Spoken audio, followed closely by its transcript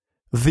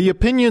The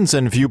opinions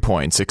and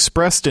viewpoints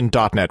expressed in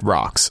 .NET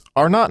Rocks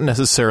are not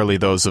necessarily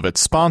those of its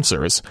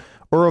sponsors,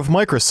 or of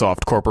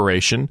Microsoft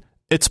Corporation,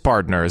 its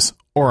partners,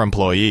 or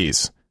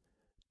employees.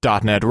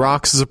 .NET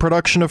Rocks is a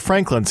production of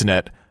Franklin's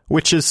Net,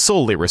 which is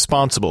solely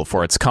responsible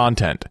for its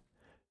content.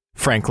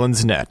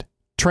 Franklin's Net,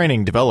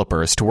 training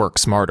developers to work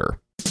smarter.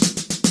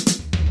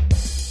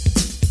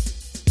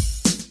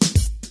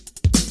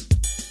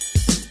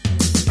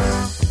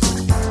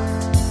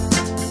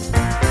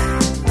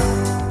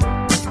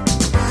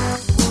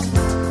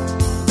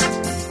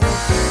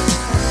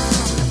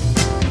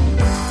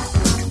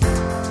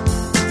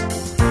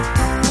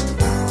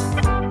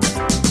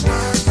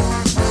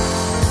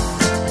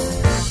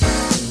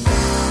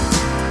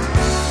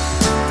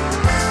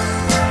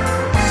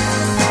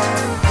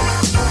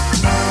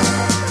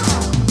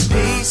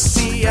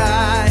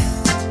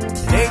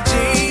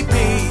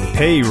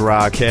 Hey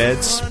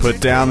Rockheads,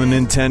 put down the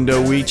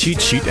Nintendo Wii cheat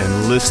sheet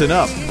and listen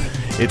up.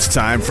 It's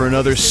time for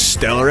another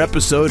stellar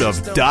episode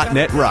of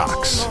 .NET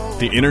Rocks,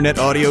 the internet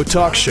audio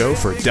talk show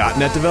for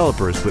 .NET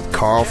developers with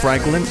Carl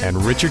Franklin and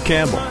Richard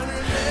Campbell.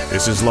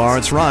 This is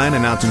Lawrence Ryan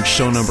announcing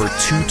show number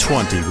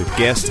 220 with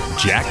guest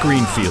Jack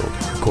Greenfield,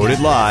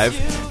 recorded live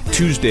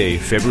Tuesday,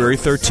 February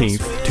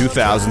 13th,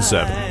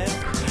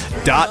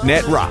 2007.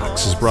 .NET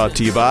Rocks is brought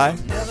to you by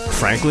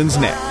Franklin's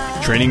Net,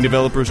 training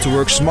developers to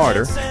work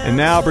smarter, and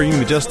now bringing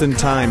the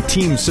just-in-time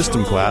team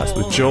system class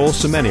with Joel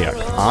Semeniuk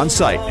on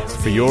site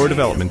for your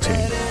development team.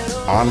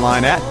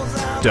 Online at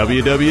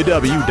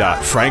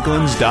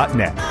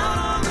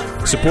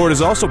www.franklins.net. Support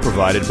is also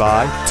provided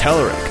by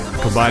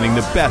Telerik, combining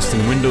the best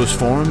in Windows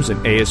Forms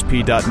and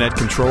ASP.NET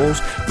controls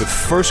with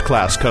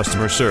first-class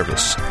customer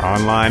service.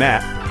 Online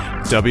at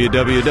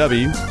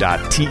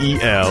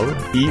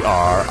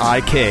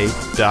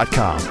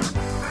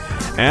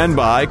www.telerik.com. And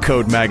by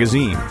Code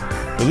Magazine,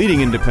 the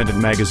leading independent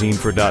magazine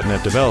for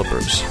 .NET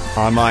developers.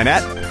 Online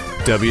at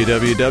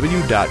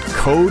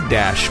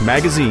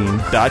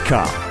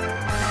www.code-magazine.com.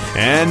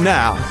 And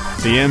now,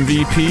 the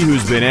MVP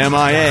who's been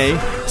MIA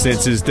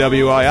since his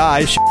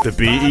WII the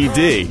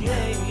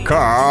BED,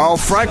 Carl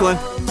Franklin.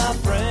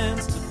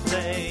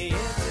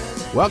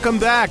 Welcome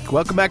back.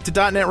 Welcome back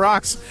to .NET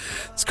Rocks.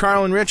 It's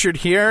Carl and Richard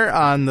here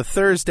on the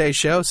Thursday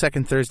show,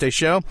 second Thursday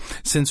show,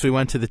 since we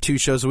went to the 2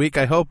 shows a week.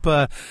 I hope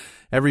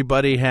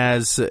everybody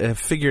has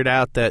figured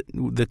out that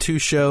the 2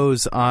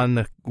 shows on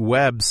the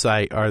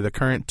website are the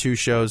current 2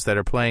 shows that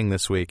are playing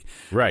this week.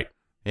 Right.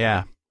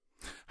 Yeah.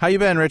 How you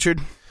been,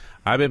 Richard?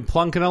 I've been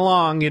plunking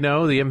along, you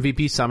know, the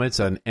MVP Summit's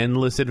an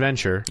endless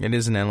adventure. It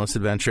is an endless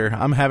adventure.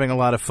 I'm having a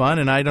lot of fun,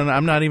 and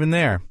I'm not even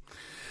there.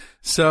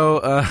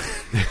 So,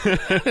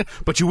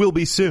 but you will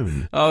be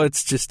soon. Oh,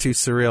 it's just too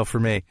surreal for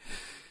me.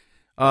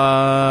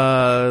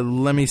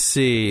 Let me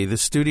see. The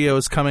studio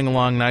is coming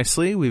along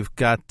nicely. We've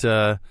got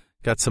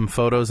some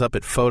photos up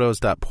at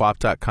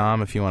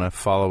photos.pwop.com if you want to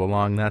follow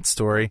along that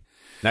story.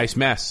 Nice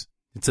mess.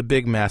 It's a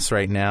big mess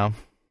right now.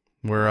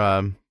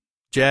 We're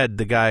Jed,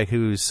 the guy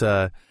who's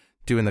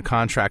doing the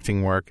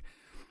contracting work.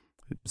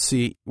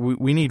 See,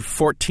 we need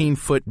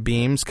 14-foot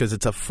beams because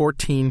it's a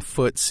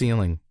 14-foot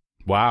ceiling.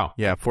 Wow.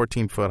 Yeah,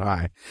 14 foot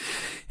high.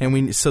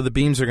 And so the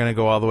beams are going to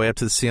go all the way up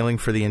to the ceiling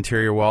for the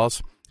interior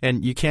walls.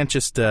 And you can't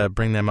just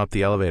bring them up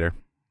the elevator.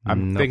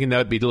 I'm thinking that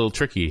would be a little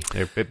tricky.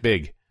 They're a bit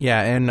big.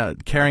 Yeah,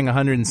 and carrying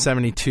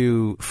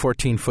 172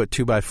 14-foot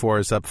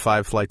 2x4s up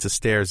 5 flights of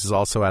stairs is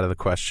also out of the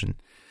question.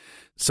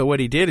 So what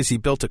he did is he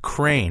built a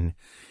crane.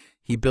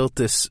 He built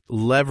this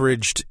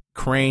leveraged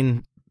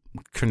crane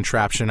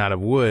contraption out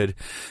of wood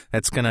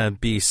that's going to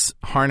be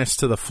harnessed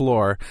to the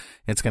floor.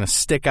 It's going to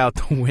stick out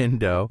the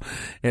window.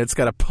 And it's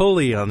got a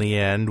pulley on the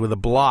end with a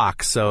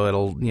block, so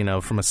it'll,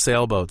 from a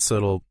sailboat, so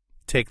it'll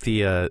take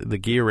the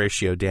gear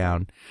ratio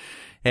down.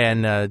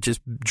 And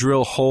just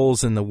drill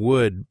holes in the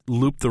wood,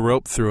 loop the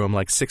rope through them,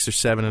 like 6 or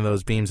 7 of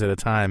those beams at a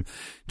time.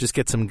 Just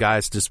get some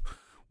guys to just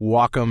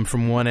walk them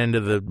from one end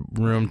of the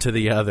room to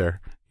the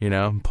other,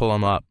 pull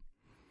them up.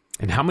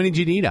 And how many do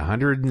you need?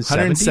 170?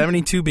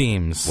 172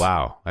 beams.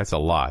 Wow, that's a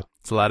lot.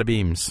 It's a lot of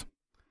beams.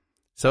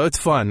 So it's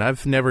fun.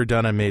 I've never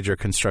done a major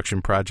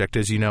construction project.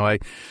 As you know,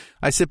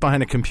 I sit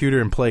behind a computer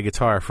and play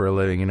guitar for a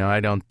living. I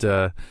don't,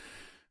 Don't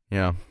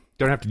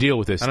have to deal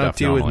with this stuff. I don't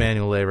deal normally with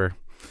manual labor.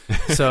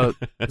 So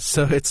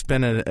it's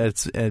been an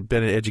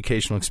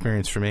educational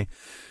experience for me.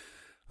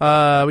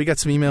 We got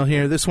some email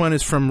here. This one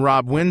is from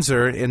Rob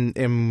Windsor,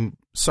 and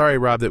sorry,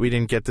 Rob, that we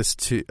didn't get this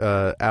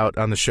out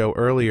on the show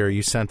earlier.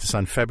 You sent this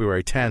on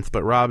February 10th,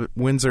 but Rob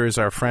Windsor is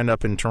our friend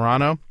up in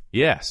Toronto.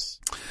 Yes.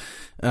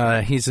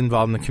 He's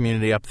involved in the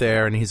community up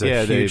there, and he's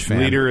a huge fan.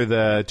 Leader of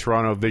the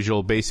Toronto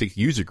Visual Basic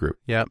User Group.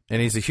 Yep,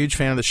 and he's a huge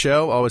fan of the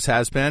show, always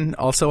has been.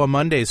 Also a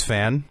Mondays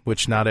fan,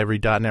 which not every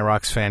 .NET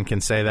Rocks fan can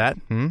say that.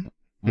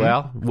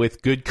 Well,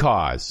 with good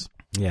cause.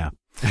 Yeah.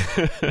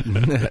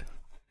 If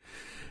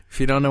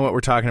you don't know what we're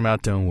talking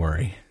about, don't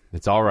worry.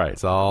 It's all right.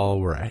 It's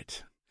all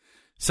right.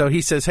 So he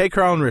says, hey,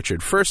 Carl and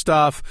Richard, first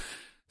off,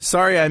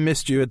 sorry I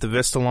missed you at the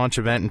Vista launch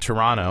event in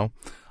Toronto.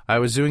 I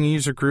was doing a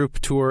user group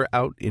tour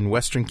out in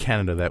Western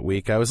Canada that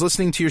week. I was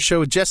listening to your show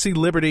with Jesse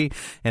Liberty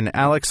and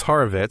Alex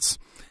Horowitz,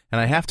 And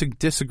I have to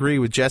disagree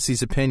with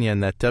Jesse's opinion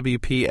that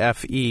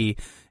WPFE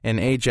and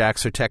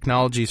AJAX are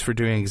technologies for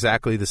doing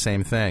exactly the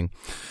same thing.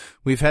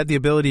 We've had the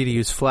ability to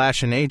use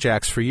Flash and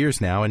AJAX for years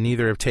now, and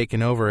neither have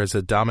taken over as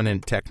a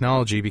dominant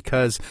technology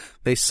because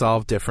they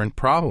solve different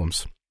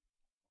problems.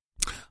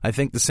 I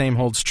think the same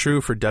holds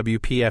true for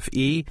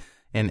WPFE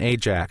and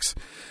AJAX.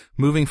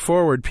 Moving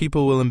forward,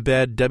 people will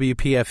embed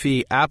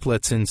WPFE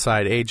applets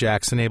inside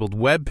AJAX-enabled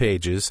web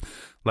pages,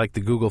 like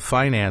the Google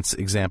Finance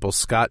example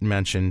Scott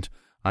mentioned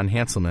on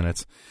Hansel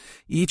Minutes.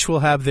 Each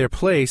will have their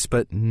place,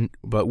 but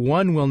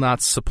one will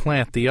not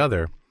supplant the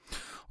other.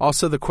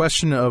 Also, the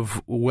question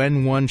of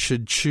when one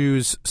should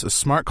choose a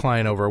smart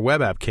client over a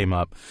web app came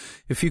up.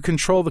 If you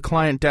control the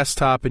client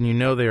desktop and you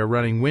know they are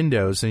running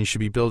Windows, then you should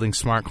be building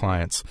smart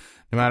clients.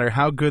 No matter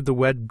how good the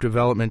web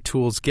development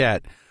tools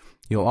get,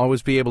 you'll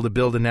always be able to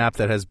build an app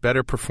that has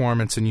better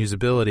performance and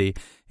usability,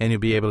 and you'll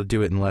be able to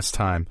do it in less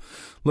time.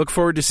 Look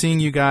forward to seeing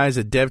you guys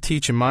at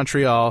DevTeach in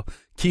Montreal.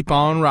 Keep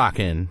on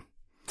rocking.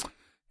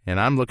 And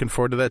I'm looking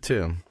forward to that,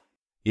 too.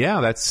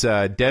 Yeah, that's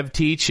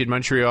DevTeach in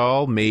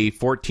Montreal, May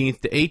 14th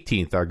to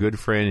 18th. Our good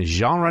friend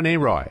Jean-René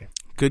Roy.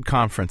 Good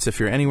conference. If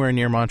you're anywhere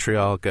near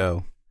Montreal,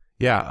 go.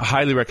 Yeah,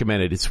 highly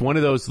recommended. It's one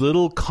of those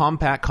little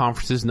compact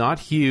conferences, not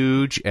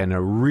huge, and a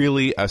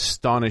really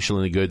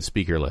astonishingly good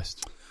speaker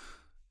list.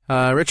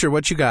 Richard,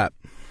 what you got?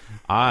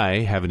 I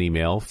have an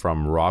email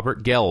from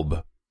Robert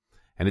Gelb,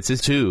 and it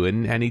says too,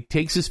 and he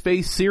takes his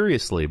faith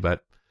seriously,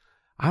 but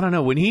I don't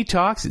know. When he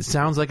talks, it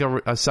sounds like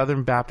a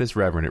Southern Baptist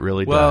reverend. It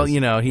really does. Well, you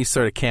know, he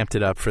sort of camped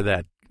it up for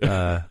that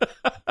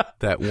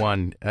that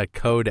one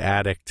code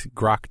addict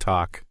grok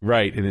talk.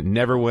 Right, and it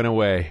never went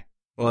away.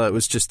 Well, it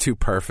was just too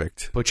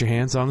perfect. Put your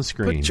hands on the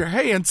screen. Put your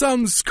hands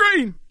on the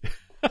screen!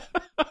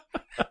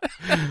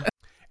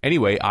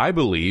 Anyway, I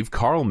believe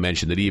Carl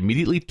mentioned that he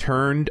immediately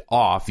turned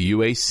off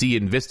UAC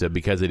in Vista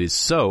because it is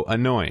so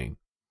annoying.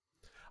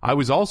 I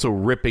was also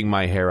ripping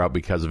my hair out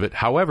because of it.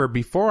 However,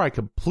 before I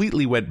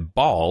completely went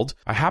bald,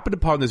 I happened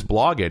upon this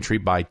blog entry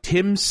by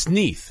Tim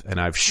Sneath, and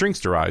I've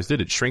shrinksterized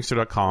it at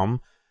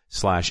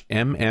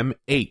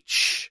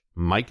shrinkster.com/MMH.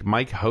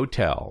 Mike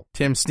Hotel.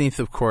 Tim Sneath,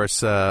 of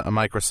course, a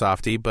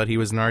Microsoftie, but he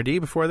was an RD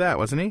before that,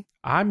 wasn't he?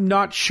 I'm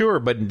not sure,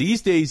 but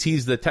these days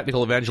he's the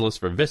technical evangelist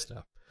for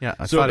Vista. Yeah,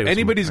 so if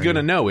anybody's going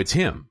to know, it's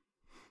him.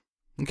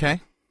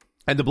 Okay.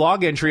 And the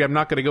blog entry, I'm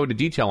not going to go into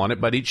detail on it,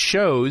 but it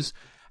shows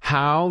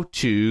how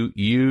to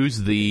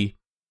use the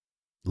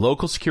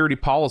local security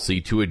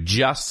policy to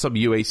adjust some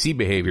UAC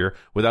behavior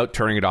without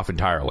turning it off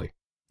entirely.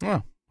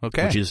 Oh,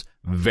 okay. Which is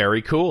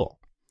very cool.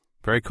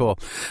 Very cool.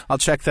 I'll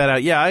check that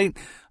out. Yeah,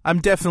 I'm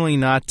definitely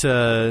not,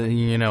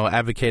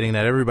 advocating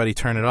that everybody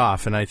turn it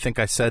off, and I think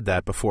I said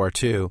that before,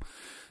 too.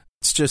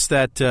 It's just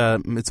that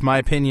it's my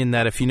opinion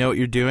that if you know what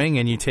you're doing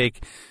and you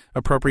take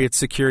appropriate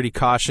security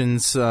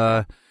cautions,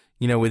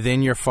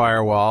 within your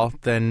firewall,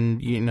 then,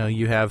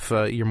 you have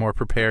you're more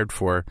prepared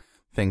for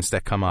things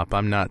that come up.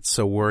 I'm not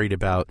so worried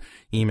about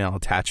email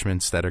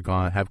attachments that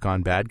have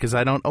gone bad because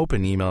I don't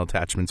open email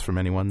attachments from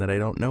anyone that I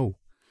don't know.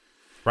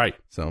 Right.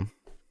 So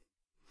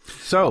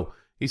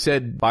he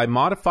said, by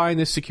modifying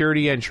this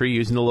security entry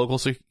using the local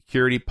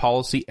security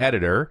policy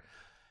editor,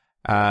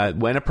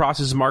 when a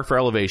process is marked for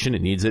elevation,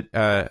 it needs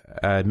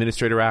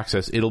administrator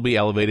access, it'll be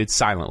elevated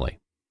silently.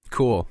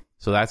 Cool.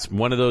 So that's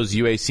one of those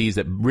UACs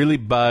that really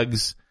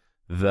bugs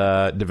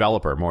the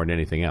developer more than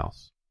anything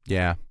else.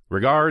 Yeah.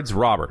 Regards,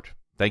 Robert.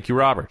 Thank you,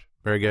 Robert.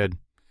 Very good.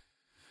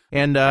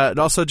 And I'd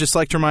also just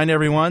like to remind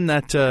everyone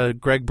that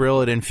Greg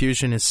Brill at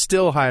Infusion is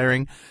still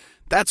hiring.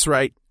 That's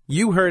right.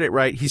 You heard it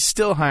right. He's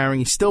still hiring.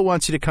 He still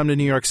wants you to come to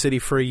New York City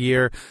for a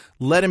year.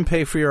 Let him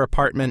pay for your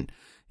apartment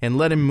and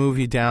let him move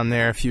you down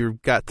there if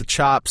you've got the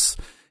chops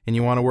and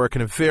you want to work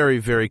in a very,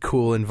 very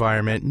cool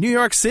environment. New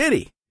York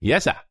City.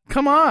 Yes, sir.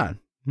 Come on.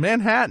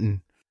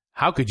 Manhattan.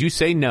 How could you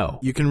say no?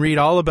 You can read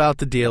all about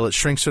the deal at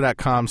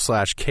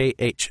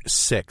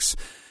shrinkster.com/KH6.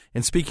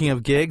 And speaking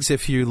of gigs,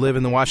 if you live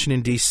in the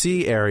Washington,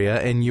 D.C.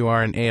 area and you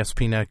are an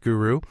ASP.NET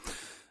guru,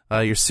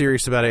 you're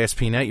serious about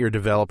ASP.NET, you're a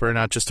developer,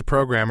 not just a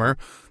programmer,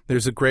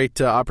 there's a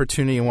great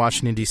opportunity in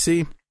Washington,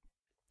 D.C.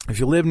 If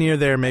you live near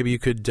there, maybe you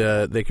could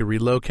they could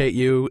relocate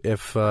you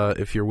if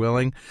you're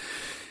willing.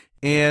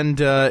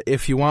 And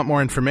if you want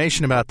more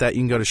information about that,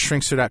 you can go to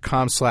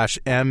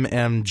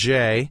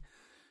shrinkster.com/MMJ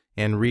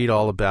and read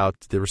all about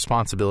the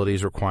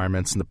responsibilities,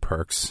 requirements, and the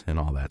perks and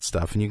all that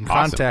stuff. And you can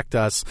contact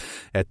us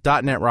at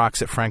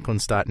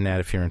 .NETRocks@franklins.net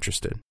if you're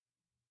interested.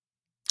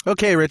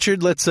 Okay,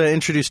 Richard, let's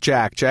introduce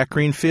Jack. Jack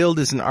Greenfield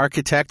is an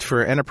architect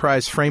for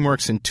enterprise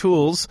frameworks and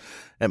tools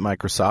at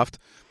Microsoft.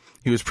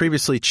 He was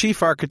previously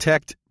chief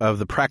architect of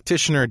the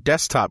practitioner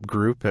desktop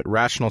group at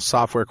Rational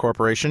Software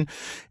Corporation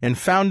and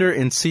founder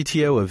and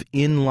CTO of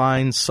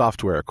Inline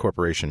Software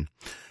Corporation.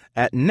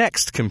 At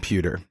Next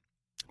Computer,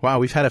 wow,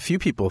 we've had a few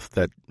people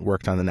that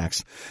worked on the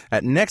Next.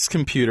 At Next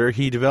Computer,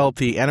 he developed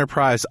the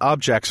Enterprise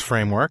Objects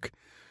Framework,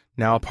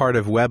 now a part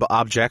of Web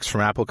Objects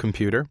from Apple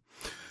Computer.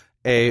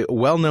 A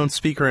well-known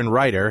speaker and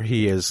writer,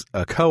 he is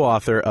a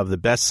co-author of the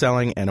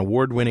best-selling and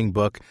award-winning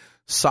book,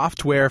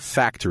 Software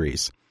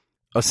Factories,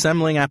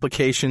 Assembling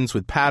Applications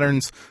with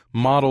Patterns,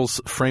 Models,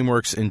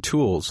 Frameworks, and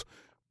Tools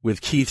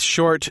with Keith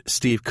Short,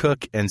 Steve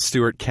Cook, and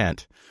Stuart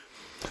Kent.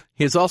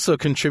 He has also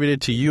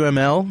contributed to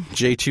UML,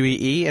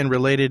 J2EE, and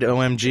related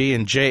OMG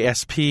and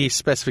JSP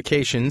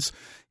specifications.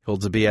 He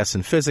holds a BS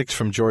in physics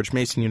from George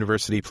Mason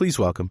University. Please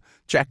welcome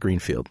Jack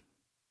Greenfield.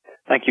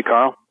 Thank you,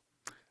 Carl.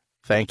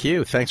 Thank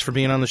you. Thanks for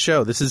being on the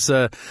show. This is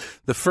the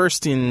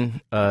first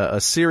in a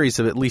series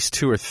of at least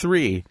 2 or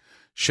 3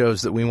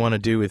 shows that we want to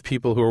do with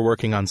people who are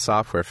working on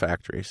software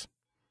factories.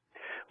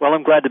 Well,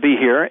 I'm glad to be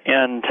here,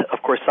 and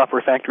of course,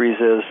 software factories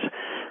is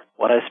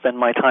what I spend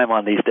my time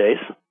on these days.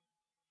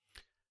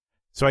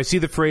 So I see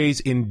the phrase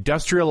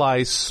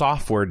industrialized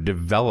software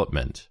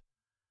development,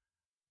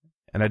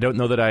 and I don't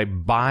know that I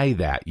buy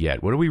that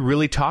yet. What are we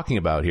really talking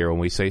about here when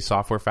we say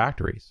software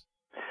factories?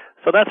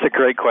 So that's a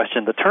great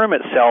question. The term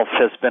itself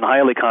has been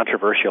highly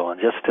controversial,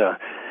 and just to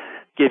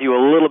give you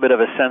a little bit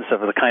of a sense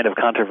of the kind of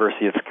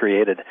controversy it's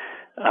created,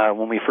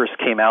 when we first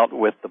came out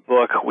with the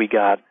book, we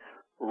got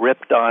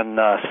ripped on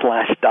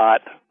Slashdot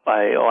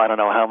by, I don't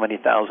know how many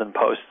thousand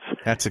posts.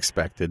 That's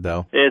expected,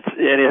 though. It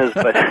is,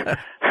 but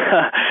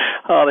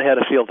they had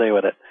a field day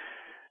with it.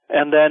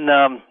 And then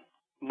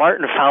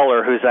Martin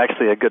Fowler, who's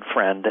actually a good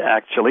friend,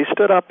 actually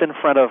stood up in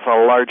front of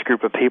a large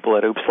group of people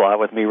at Oopsla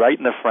with me right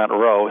in the front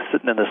row,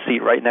 sitting in the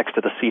seat right next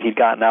to the seat he'd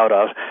gotten out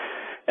of,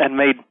 and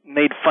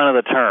made fun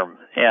of the term.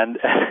 And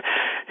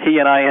he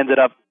and I ended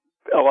up,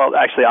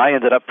 I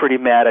ended up pretty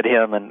mad at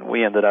him, and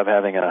we ended up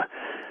having a...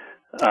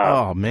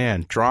 oh,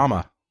 man,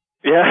 drama.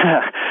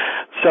 Yeah.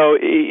 So,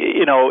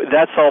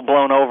 that's all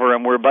blown over,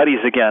 and we're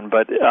buddies again.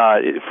 But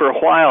for a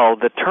while,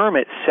 the term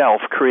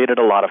itself created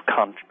a lot of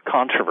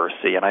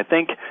controversy, and I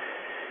think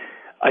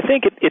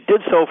it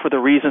did so for the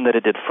reason that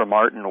it did for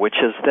Martin, which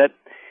is that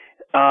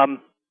on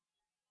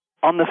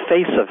the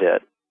face of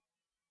it,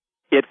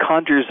 it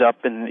conjures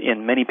up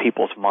in many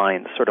people's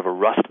minds sort of a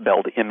Rust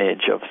Belt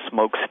image of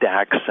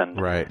smokestacks and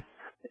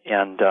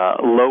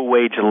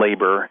low-wage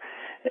labor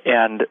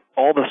and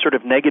all the sort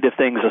of negative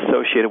things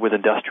associated with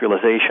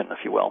industrialization, if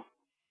you will.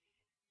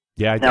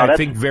 Yeah, I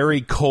think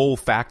very coal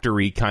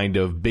factory kind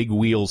of big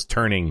wheels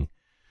turning.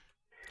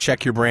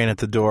 Check your brain at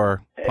the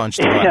door, punch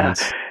the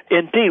buttons. Yeah,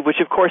 indeed, which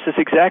of course is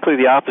exactly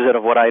the opposite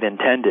of what I'd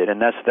intended, and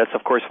that's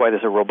of course why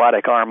there's a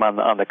robotic arm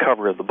on the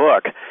cover of the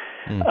book.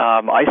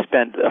 I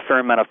spent a fair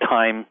amount of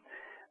time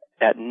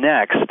at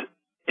Next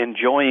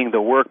enjoying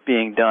the work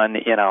being done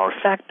in our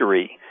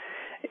factory.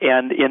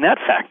 And in that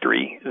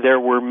factory, there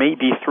were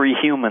maybe 3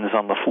 humans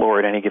on the floor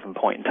at any given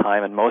point in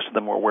time, and most of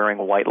them were wearing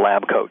white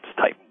lab coats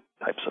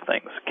types of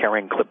things,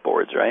 carrying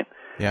clipboards, right?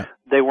 Yeah.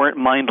 They weren't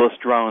mindless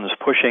drones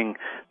pushing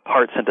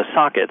parts into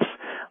sockets.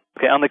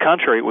 Okay, on the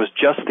contrary, it was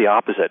just the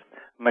opposite.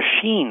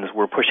 Machines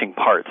were pushing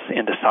parts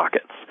into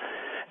sockets.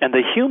 And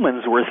the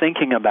humans were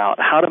thinking about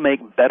how to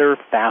make better,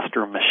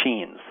 faster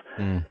machines,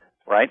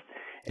 right?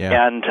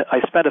 Yeah. And I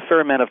spent a fair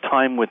amount of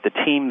time with the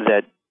team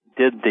that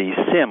did the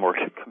SIM, or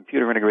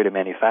computer integrated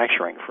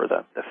manufacturing, for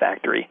the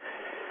factory.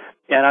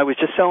 And I was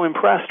just so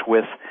impressed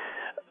with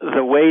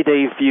the way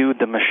they viewed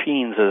the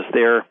machines as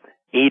their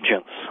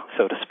agents,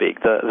 so to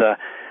speak,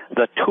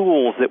 the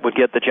tools that would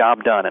get the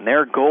job done. And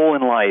their goal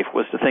in life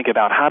was to think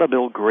about how to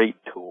build great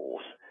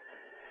tools.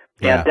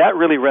 Yeah. And that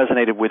really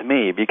resonated with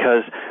me,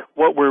 because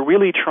what we're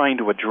really trying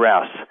to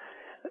address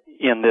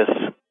in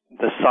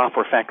the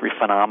software factory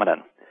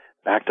phenomenon,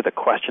 back to the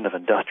question of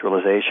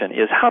industrialization,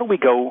 is how do we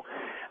go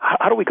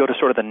to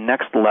sort of the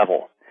next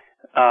level?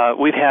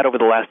 We've had over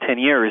the last 10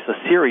 years a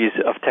series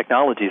of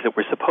technologies that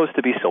were supposed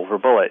to be silver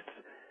bullets.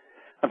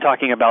 I'm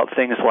talking about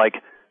things like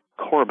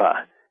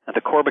Corba and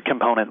the Corba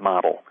component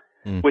model,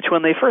 which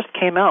when they first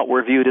came out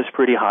were viewed as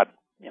pretty hot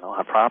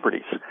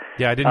properties.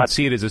 Yeah, I didn't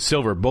see it as a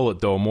silver bullet,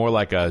 though, more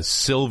like a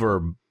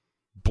silver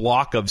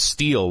block of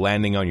steel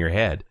landing on your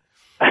head.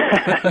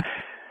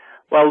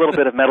 Well, a little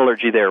bit of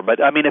metallurgy there.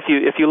 But, I mean,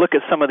 if you look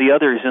at some of the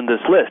others in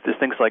this list, there's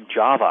things like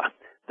Java,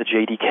 the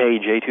JDK,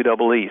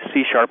 J2EE,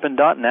 C# and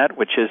 .NET,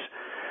 which is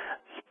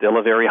still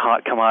a very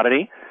hot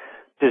commodity.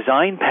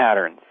 Design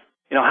patterns.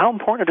 How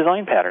important are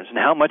design patterns, and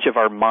how much of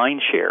our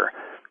mind share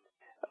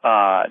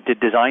did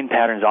design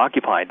patterns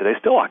occupy? Do they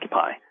still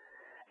occupy?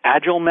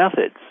 Agile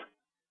methods,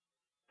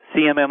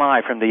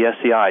 CMMI from the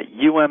SCI,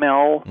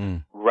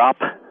 UML, RUP,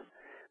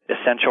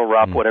 essential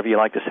RUP, whatever you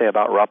like to say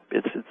about RUP.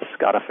 It's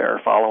got a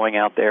fair following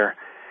out there.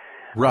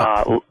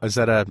 RUP, is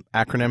that an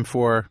acronym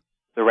for?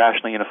 The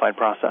Rational Unified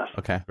Process.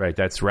 Okay. Right,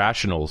 that's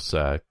Rational's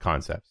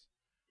concepts.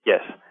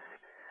 Yes.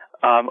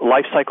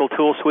 Lifecycle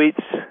tool suites,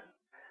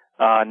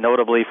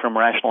 notably from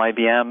Rational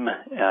IBM,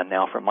 and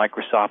now from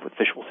Microsoft with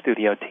Visual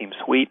Studio Team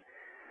Suite.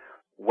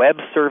 Web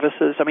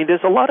services. I mean,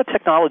 there's a lot of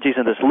technologies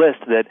in this list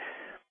that,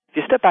 if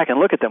you step back and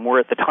look at them, were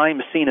at the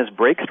time seen as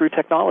breakthrough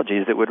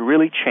technologies that would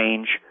really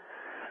change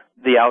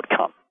the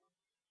outcome.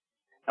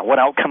 Now, what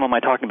outcome am I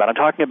talking about? I'm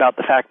talking about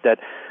the fact that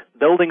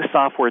building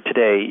software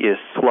today is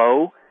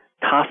slow,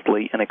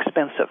 costly, and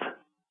expensive.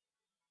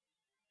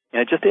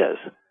 And it just is.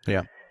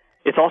 Yeah.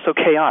 It's also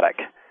chaotic.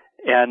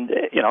 And,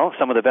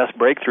 some of the best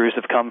breakthroughs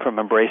have come from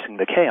embracing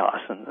the chaos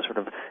and sort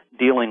of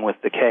dealing with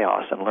the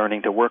chaos and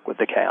learning to work with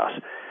the chaos.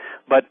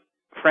 But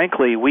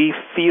frankly, we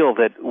feel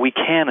that we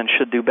can and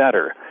should do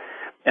better.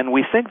 And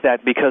we think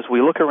that because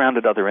we look around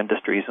at other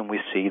industries and we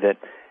see that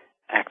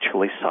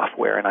actually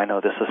software, and I know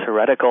this is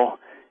heretical,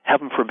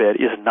 heaven forbid,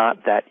 is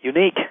not that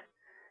unique.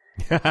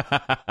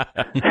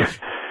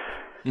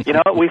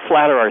 We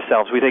flatter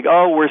ourselves. We think,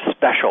 we're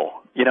special.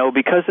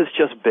 Because it's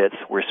just bits,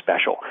 we're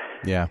special.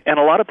 Yeah. And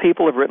a lot of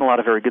people have written a lot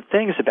of very good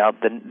things about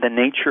the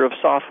nature of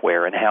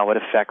software and how it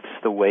affects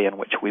the way in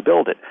which we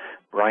build it.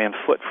 Brian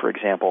Foote, for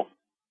example,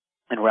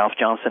 and Ralph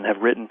Johnson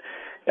have written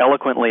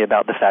eloquently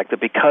about the fact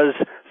that because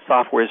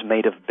software is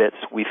made of bits,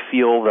 we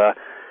feel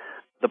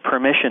the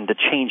permission to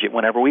change it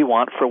whenever we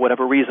want for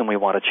whatever reason we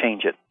want to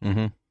change it. Mm-hmm.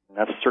 And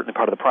that's certainly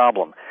part of the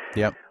problem.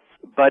 Yep.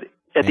 But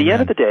at Amen. the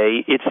end of the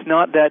day, it's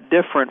not that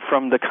different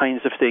from the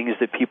kinds of things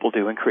that people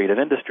do in creative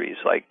industries,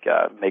 like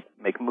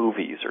make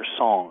movies or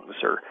songs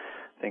or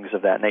things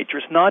of that nature.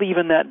 It's not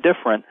even that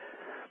different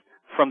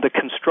from the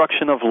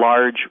construction of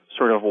large,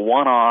 sort of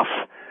one-off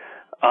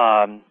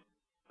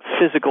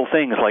physical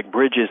things like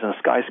bridges and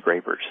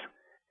skyscrapers.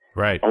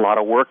 Right. A lot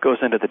of work goes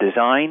into the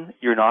design.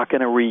 You're not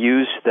going to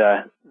reuse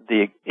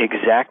the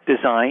exact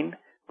design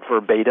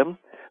verbatim,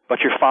 but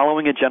you're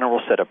following a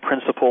general set of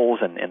principles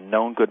and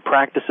known good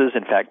practices,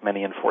 in fact,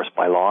 many enforced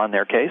by law in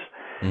their case,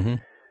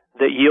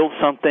 that yield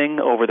something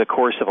over the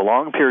course of a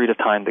long period of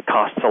time that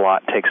costs a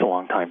lot, takes a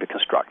long time to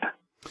construct.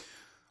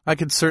 I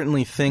could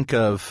certainly think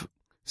of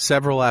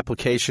several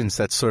applications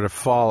that sort of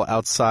fall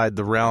outside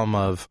the realm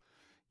of,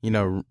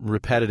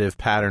 repetitive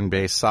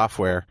pattern-based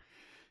software.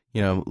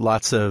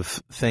 Lots of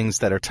things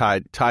that are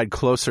tied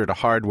closer to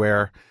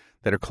hardware,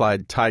 that are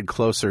tied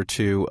closer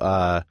to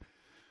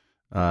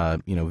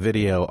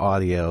video,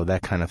 audio,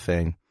 that kind of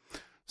thing,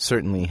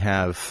 certainly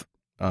have,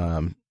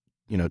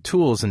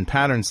 tools and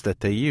patterns that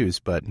they use.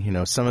 But,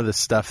 some of the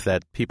stuff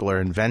that people are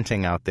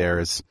inventing out there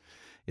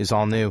is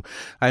all new.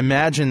 I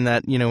imagine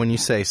that, when you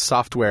say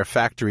software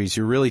factories,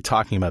 you're really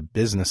talking about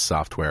business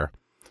software.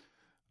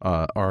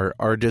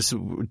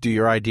 Do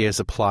your ideas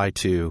apply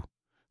to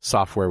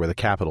software with a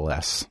capital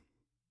S?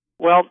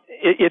 Well,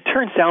 it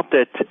turns out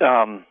that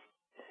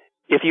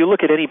if you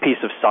look at any piece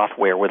of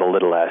software with a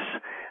little s,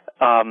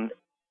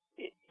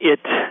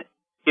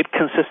 it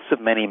consists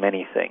of many,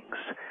 many things.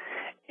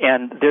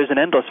 And there's an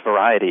endless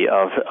variety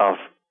of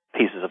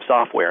pieces of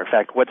software. In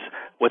fact,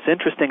 what's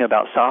interesting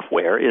about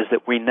software is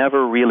that we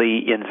never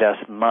really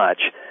invest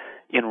much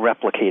in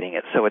replicating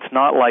it. So it's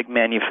not like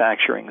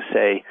manufacturing,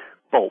 say,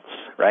 bolts,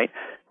 right?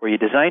 Where you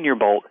design your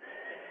bolt,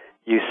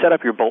 you set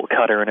up your bolt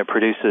cutter, and it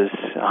produces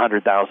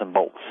 100,000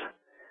 bolts.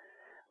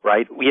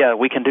 Right? Yeah,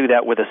 we can do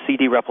that with a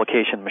CD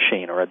replication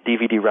machine or a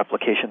DVD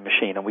replication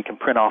machine, and we can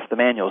print off the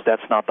manuals.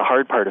 That's not the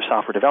hard part of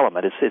software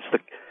development.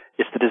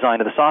 It's the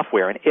design of the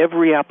software, and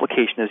every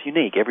application is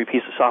unique. Every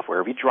piece of software,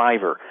 every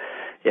driver,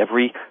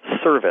 every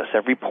service,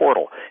 every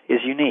portal is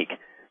unique.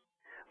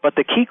 But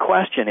the key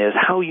question is,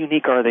 how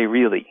unique are they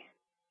really?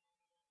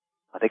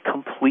 Are they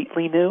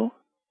completely new?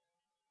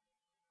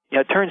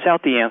 It turns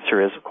out the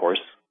answer is, of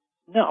course,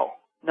 no.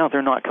 No,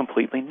 they're not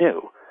completely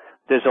new.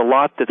 There's a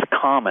lot that's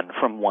common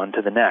from one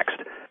to the next.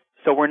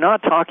 So we're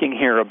not talking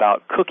here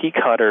about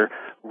cookie-cutter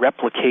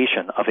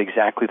replication of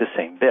exactly the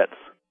same bits.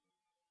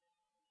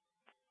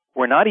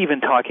 We're not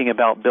even talking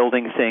about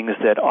building things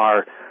that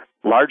are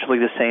largely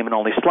the same and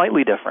only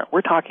slightly different.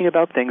 We're talking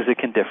about things that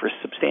can differ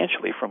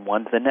substantially from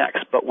one to the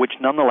next, but which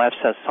nonetheless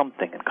has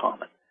something in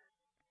common.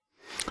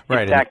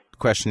 Right. In fact, and the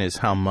question is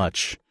how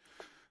much.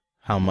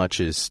 How much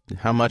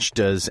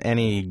does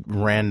any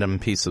random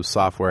piece of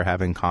software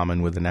have in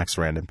common with the next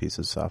random piece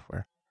of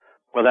software?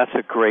 Well, that's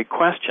a great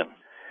question.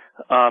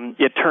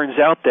 It turns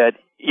out that,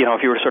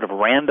 if you were to sort of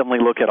randomly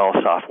look at all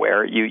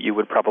software, you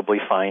would probably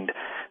find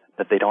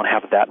that they don't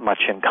have that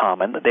much in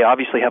common. They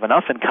obviously have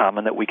enough in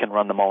common that we can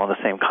run them all on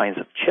the same kinds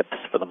of chips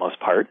for the most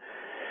part,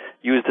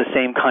 use the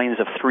same kinds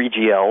of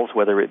 3GLs,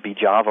 whether it be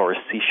Java or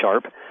C#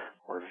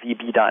 or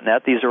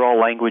VB.NET. These are all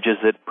languages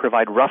that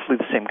provide roughly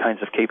the same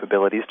kinds of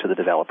capabilities to the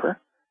developer,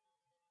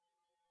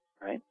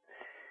 right?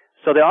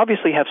 So they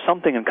obviously have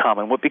something in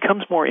common. What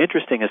becomes more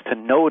interesting is to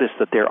notice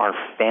that there are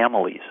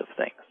families of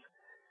things.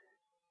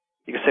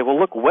 You can say, well,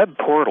 look, web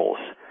portals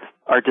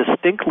are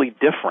distinctly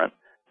different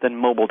than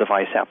mobile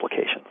device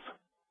applications.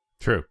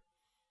 True.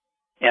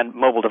 And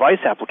mobile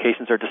device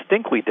applications are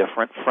distinctly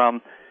different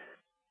from,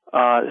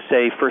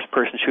 say,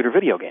 first-person shooter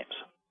video games.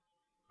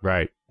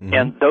 Right. Mm-hmm.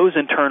 And those,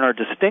 in turn, are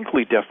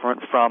distinctly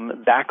different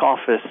from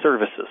back-office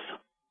services.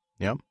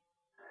 Yep.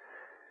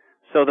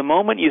 So the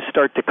moment you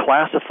start to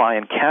classify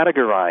and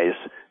categorize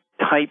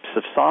types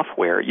of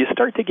software, you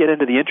start to get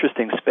into the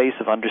interesting space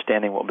of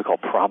understanding what we call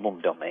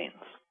problem domains.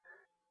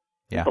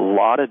 Yeah. A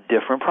lot of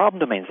different problem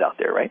domains out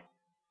there, right?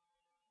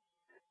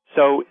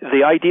 So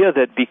the idea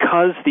that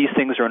because these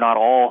things are not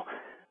all,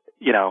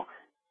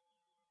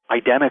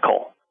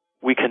 identical,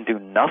 we can do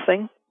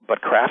nothing but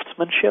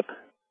craftsmanship,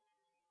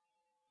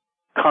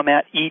 come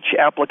at each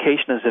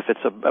application as if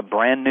it's a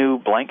brand new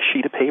blank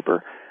sheet of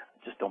paper,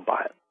 just don't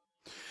buy it.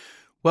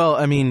 Well,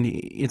 I mean,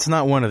 it's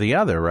not one or the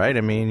other, right?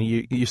 I mean,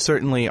 you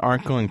certainly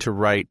aren't going to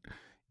write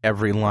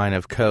every line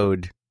of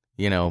code,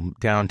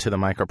 down to the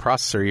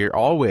microprocessor. You're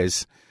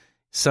always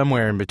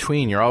somewhere in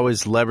between. You're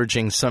always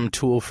leveraging some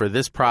tool for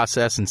this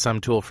process and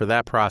some tool for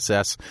that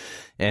process,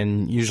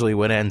 and usually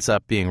what ends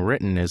up being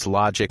written is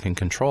logic and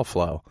control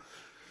flow.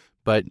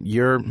 But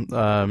you're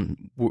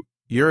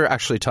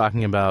actually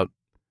talking about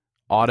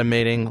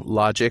automating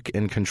logic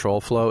and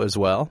control flow as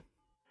well?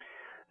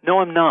 No,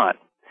 I'm not.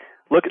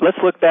 Let's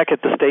look back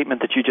at the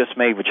statement that you just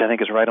made, which I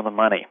think is right on the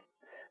money.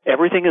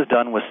 Everything is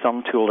done with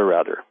some tool or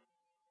other,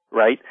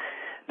 right?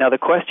 Now the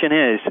question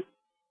is,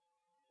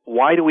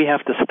 why do we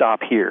have to stop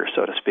here,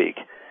 so to speak?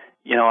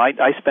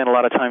 I spent a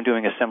lot of time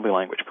doing assembly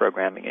language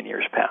programming in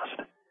years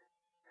past.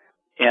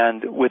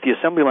 And with the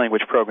assembly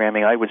language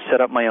programming, I would set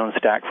up my own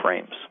stack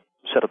frames,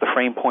 set up the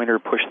frame pointer,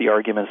 push the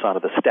arguments onto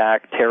the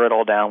stack, tear it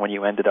all down when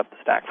you ended up the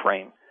stack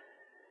frame.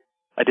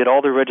 I did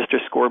all the register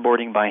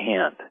scoreboarding by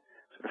hand,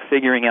 sort of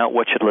figuring out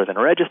what should live in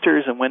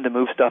registers and when to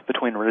move stuff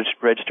between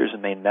registers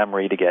and main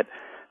memory to get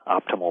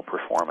optimal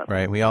performance.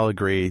 Right, we all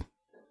agree.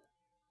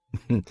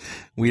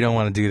 We don't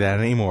want to do that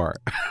anymore.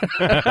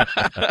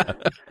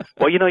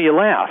 Well, you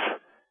laugh.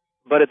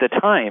 But at the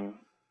time,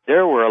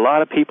 there were a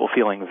lot of people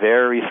feeling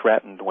very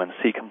threatened when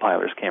C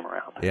compilers came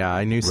around. Yeah,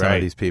 I knew some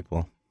of these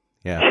people.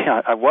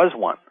 Yeah, I was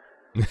one.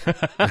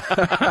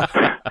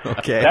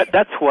 Okay.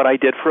 That's what I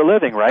did for a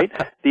living, right?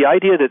 The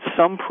idea that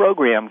some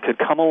program could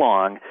come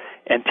along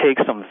and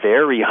take some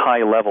very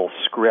high-level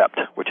script,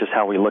 which is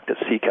how we looked at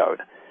C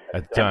code.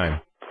 At the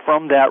time.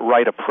 From that,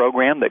 write a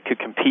program that could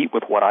compete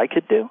with what I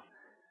could do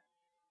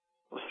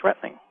was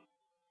threatening.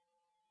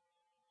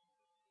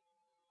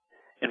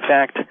 In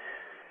fact,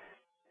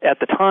 at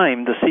the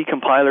time, the C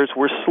compilers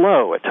were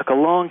slow. It took a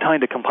long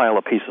time to compile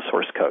a piece of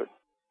source code.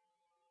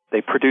 They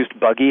produced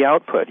buggy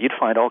output. You'd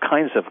find all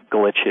kinds of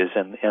glitches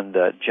in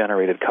the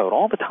generated code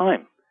all the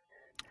time.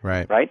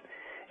 Right?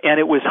 And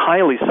it was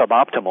highly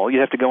suboptimal.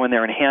 You'd have to go in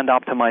there and hand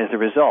optimize the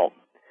result.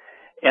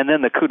 And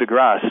then the coup de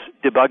grace,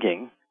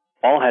 debugging,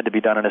 all had to be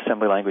done in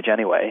assembly language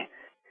anyway.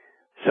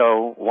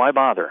 So why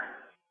bother?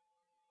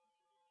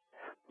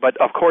 But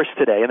of course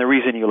today, and the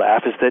reason you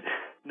laugh is that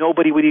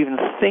nobody would even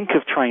think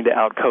of trying to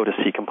outcode a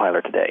C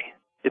compiler today.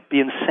 It'd be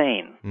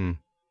insane.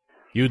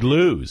 You'd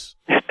lose.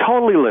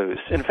 Totally lose.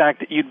 In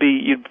fact,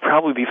 you'd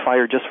probably be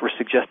fired just for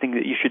suggesting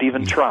that you should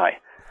even try.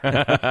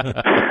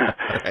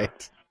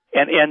 Right.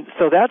 And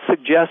so that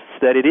suggests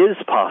that it is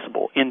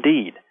possible,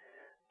 indeed,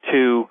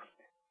 to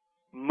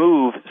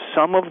move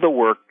some of the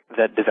work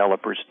that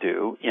developers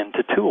do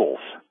into tools.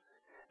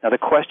 Now the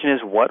question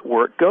is, what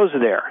work goes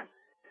there?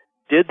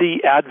 Did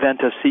the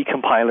advent of C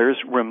compilers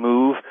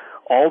remove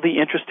all the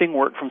interesting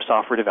work from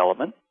software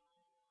development?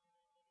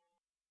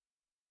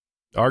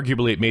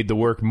 Arguably, it made the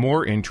work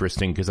more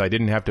interesting because I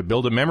didn't have to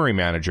build a memory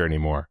manager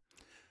anymore.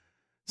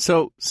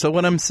 So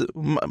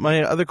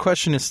my other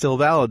question is still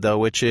valid, though,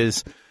 which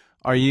is,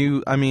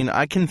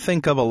 I can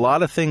think of a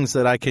lot of things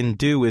that I can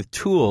do with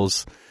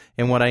tools,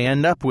 and what I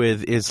end up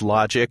with is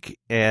logic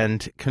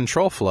and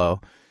control flow.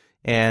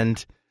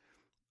 And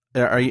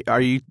are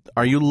you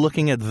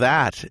looking at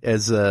that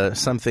as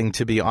something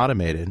to be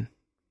automated?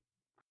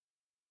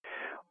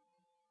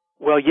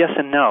 Well, yes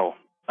and no.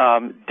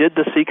 Did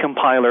the C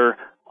compiler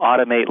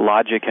automate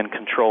logic and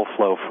control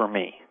flow for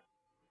me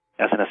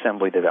as an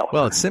assembly developer?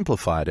 Well, it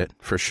simplified it,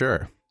 for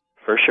sure.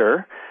 For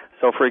sure.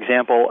 So, for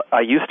example,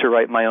 I used to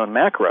write my own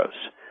macros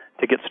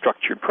to get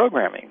structured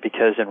programming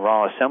because in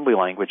raw assembly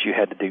language you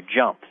had to do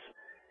jumps.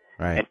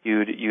 Right. And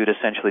you'd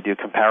essentially do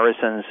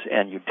comparisons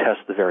and you'd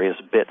test the various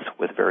bits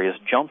with various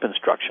jump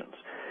instructions.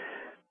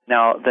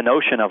 Now, the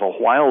notion of a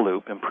while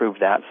loop improved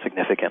that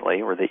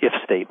significantly, or the if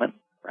statement,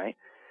 right?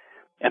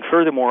 And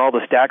furthermore, all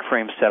the stack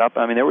frames set up,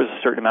 there was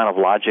a certain amount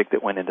of logic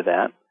that went into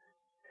that.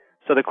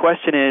 So the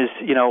question is,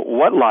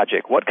 what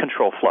logic, what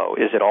control flow?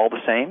 Is it all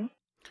the same?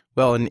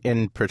 Well,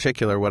 in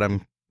particular, what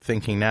I'm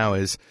thinking now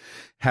is,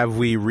 have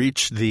we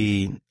reached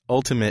the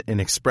ultimate in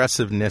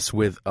expressiveness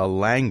with a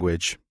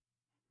language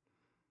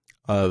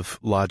of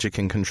logic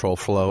and control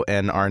flow,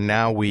 and are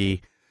now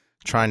we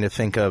trying to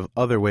think of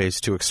other ways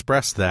to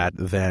express that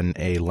than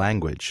a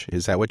language?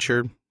 Is that what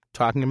you're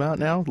talking about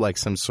now? Like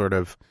some sort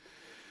of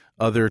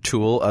other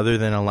tool other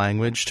than a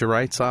language to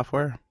write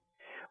software?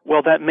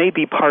 Well, that may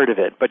be part of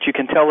it, but you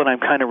can tell that I'm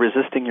kind of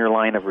resisting your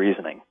line of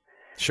reasoning.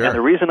 Sure. And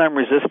the reason I'm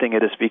resisting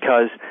it is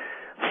because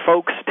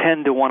folks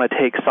tend to want to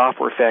take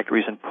software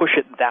factories and push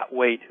it that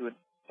way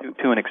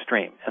to an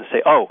extreme and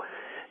say,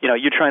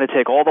 you're trying to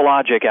take all the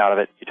logic out of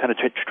it. You're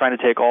trying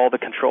to take all the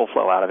control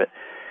flow out of it.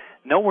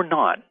 No, we're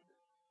not.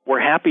 We're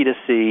happy to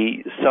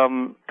see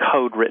some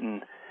code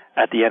written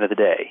at the end of the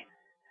day.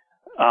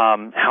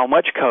 How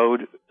much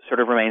code sort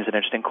of remains an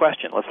interesting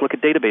question. Let's look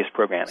at database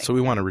programming. So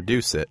we want to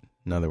reduce it,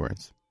 in other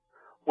words.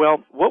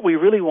 Well, what we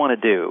really want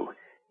to do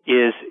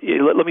is,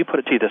 let me put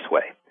it to you this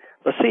way.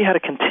 Let's say you had a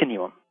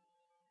continuum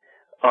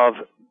of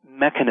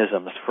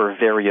mechanisms for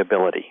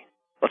variability.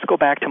 Let's go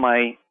back to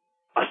my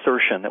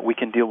assertion that we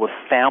can deal with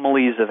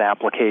families of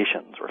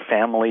applications or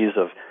families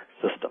of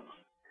systems.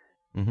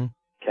 Mm-hmm.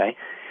 Okay?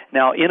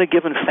 Now, in a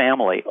given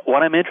family,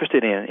 what I'm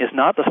interested in is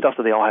not the stuff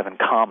that they all have in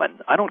common.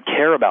 I don't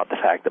care about the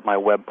fact that my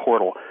web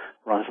portal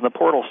runs in the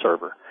portal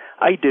server.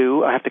 I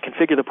do. I have to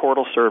configure the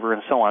portal server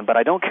and so on, but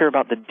I don't care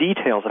about the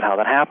details of how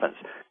that happens.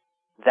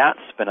 That's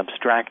been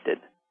abstracted.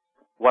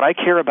 What I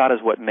care about is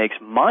what makes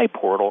my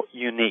portal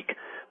unique.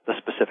 The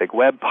specific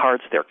web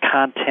parts, their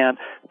content,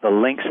 the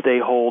links they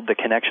hold, the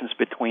connections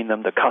between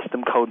them, the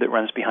custom code that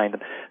runs behind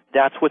them.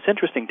 That's what's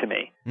interesting to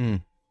me.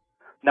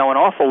 Now, an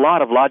awful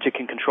lot of logic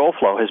and control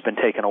flow has been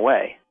taken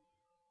away,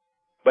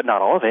 but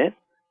not all of it.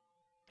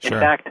 Sure. In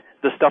fact,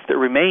 the stuff that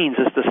remains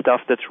is the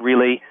stuff that's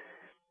really,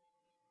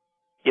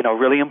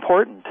 really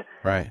important.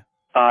 Right.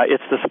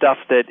 It's the stuff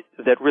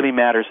that really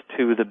matters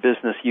to the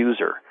business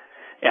user.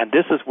 And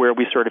this is where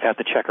we sort of have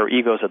to check our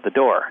egos at the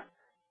door.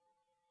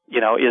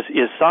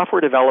 Is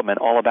software development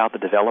all about the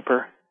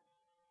developer?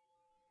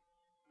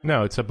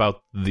 No, it's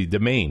about the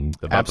domain,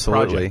 about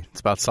Absolutely. the project. It's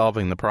about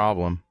solving the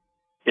problem.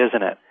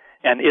 Isn't it?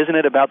 And isn't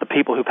it about the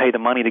people who pay the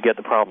money to get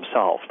the problem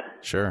solved?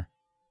 Sure.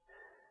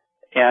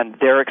 And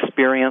their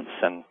experience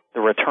and the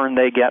return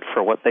they get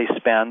for what they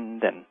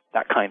spend and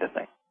that kind of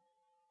thing.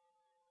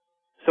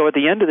 So at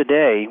the end of the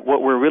day,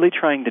 what we're really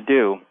trying to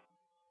do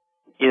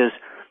is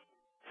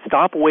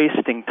stop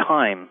wasting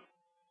time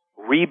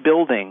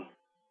rebuilding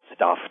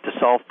stuff to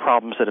solve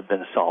problems that have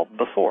been solved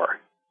before.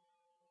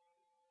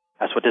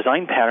 That's what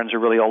design patterns are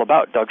really all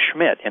about. Doug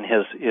Schmidt, in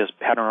his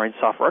pattern-oriented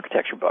software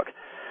architecture book,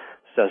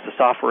 says the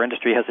software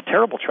industry has a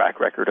terrible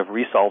track record of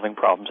resolving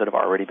problems that have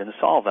already been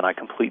solved, and I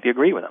completely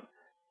agree with him.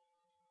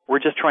 We're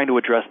just trying to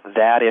address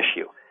that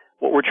issue.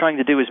 What we're trying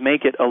to do is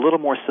make it a little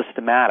more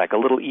systematic, a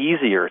little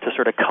easier to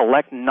sort of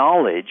collect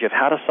knowledge of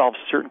how to solve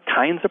certain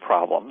kinds of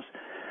problems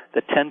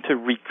that tend to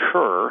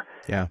recur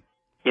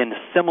in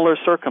similar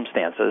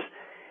circumstances,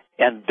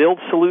 and build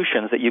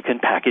solutions that you can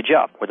package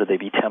up, whether they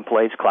be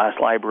templates, class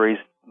libraries,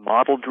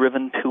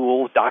 model-driven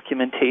tools,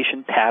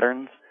 documentation,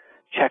 patterns,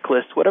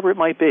 checklists, whatever it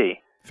might be.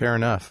 Fair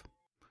enough.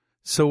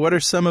 So what are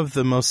some of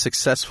the most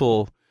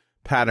successful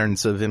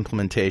patterns of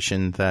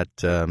implementation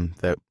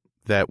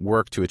that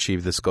work to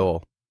achieve this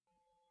goal?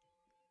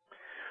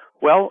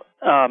 Well,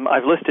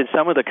 I've listed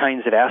some of the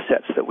kinds of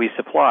assets that we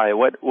supply.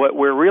 What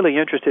we're really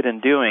interested in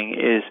doing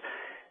is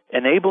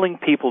enabling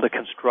people to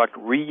construct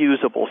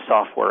reusable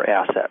software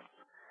assets,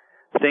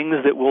 things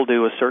that will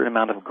do a certain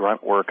amount of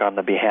grunt work on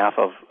the behalf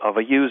of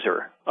a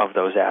user of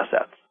those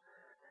assets.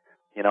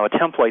 A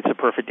template's a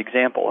perfect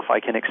example. If I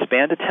can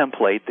expand a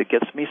template that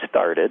gets me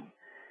started,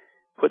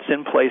 puts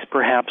in place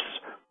perhaps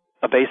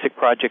a basic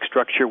project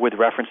structure with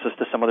references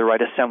to some of the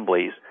right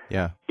assemblies,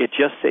 it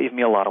just saved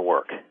me a lot of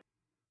work.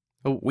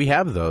 Oh, we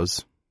have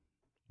those.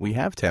 We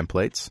have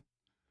templates,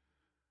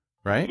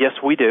 right? Yes,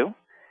 we do.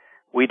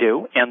 We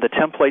do. And the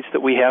templates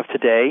that we have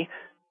today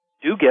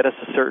do get us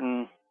a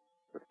certain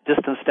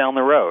distance down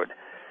the road.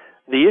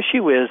 The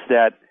issue is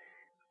that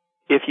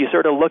if you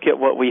sort of look at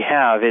what we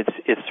have,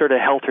 it's sort of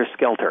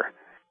helter-skelter.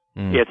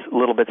 It's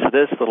little bits of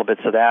this, little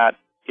bits of that.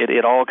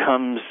 It all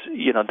comes,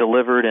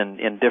 delivered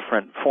in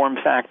different form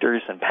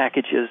factors and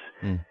packages.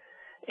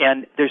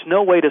 And there's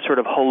no way to sort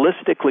of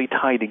holistically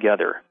tie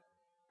together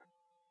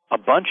a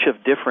bunch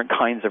of different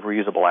kinds of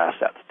reusable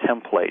assets,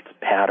 templates,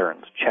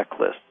 patterns,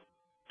 checklists,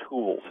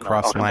 tools.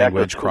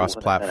 Cross-language,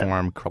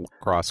 cross-platform,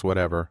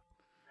 cross-whatever.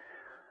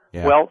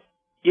 Yeah. Well,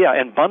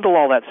 and bundle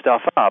all that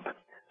stuff up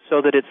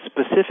so that it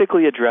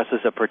specifically addresses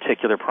a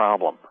particular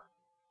problem.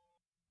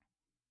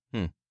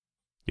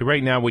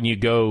 Right now, when you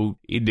go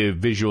into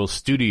Visual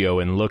Studio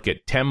and look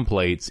at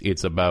templates,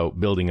 it's about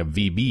building a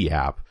VB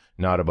app,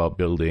 not about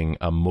building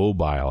a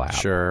mobile app.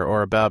 Sure,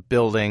 or about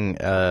building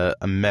a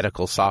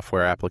medical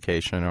software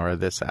application or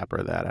this app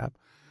or that app.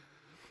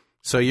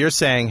 So you're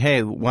saying,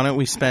 hey, why don't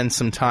we spend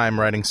some time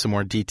writing some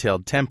more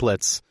detailed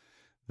templates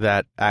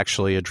that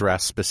actually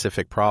address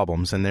specific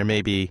problems? And there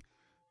may be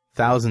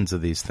thousands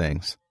of these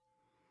things.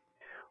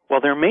 Well,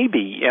 there may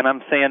be, and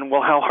I'm saying,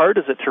 well, how hard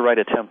is it to write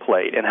a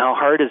template, and how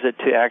hard is it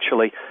to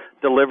actually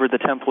deliver the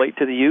template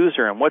to the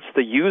user, and what's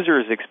the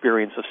user's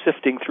experience of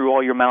sifting through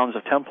all your mounds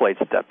of templates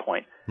at that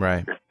point?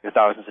 Right. Your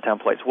thousands of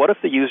templates. What if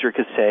the user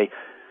could say,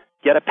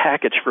 get a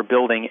package for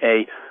building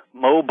a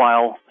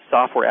mobile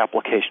software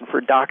application for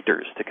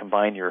doctors to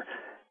combine your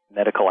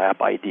medical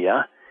app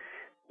idea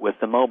with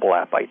the mobile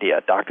app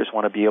idea? Doctors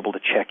want to be able to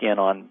check in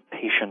on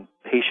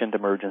patient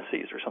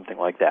emergencies or something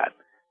like that.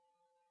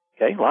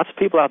 Okay, lots of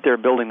people out there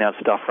building that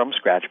stuff from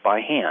scratch by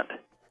hand.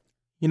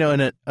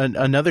 And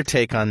another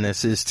take on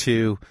this is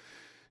to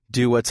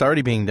do what's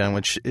already being done,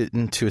 which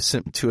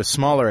to a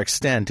smaller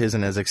extent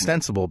isn't as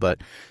extensible,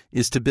 but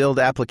is to build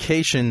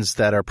applications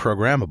that are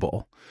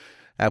programmable,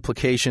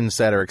 applications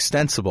that are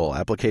extensible,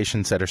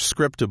 applications that are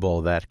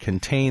scriptable, that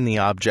contain the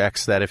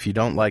objects that if you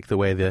don't like the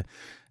way the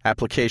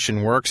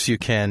application works, you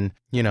can,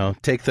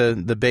 take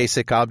the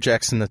basic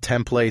objects and the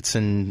templates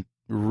and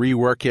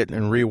rework it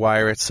and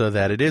rewire it so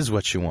that it is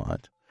what you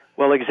want.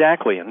 Well,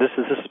 exactly, and this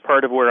is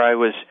part of where I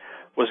was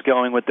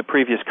going with the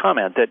previous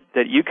comment,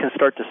 that you can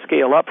start to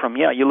scale up from,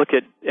 you look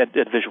at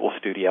Visual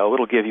Studio,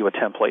 it'll give you a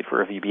template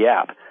for a VB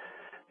app.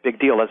 big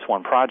deal, that's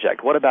one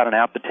project. What about an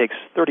app that takes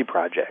 30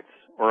 projects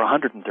or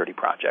 130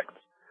 projects?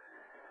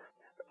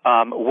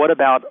 What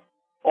about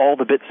all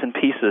the bits and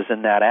pieces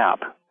in that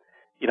app,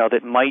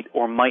 that might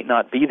or might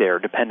not be there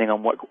depending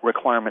on what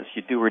requirements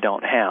you do or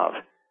don't have?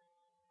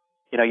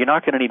 You're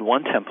not going to need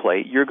one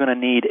template. You're going to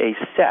need a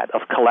set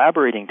of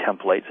collaborating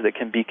templates that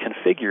can be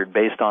configured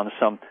based on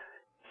some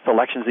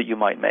selections that you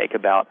might make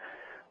about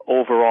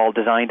overall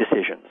design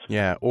decisions.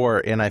 Yeah,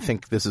 and I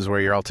think this is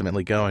where you're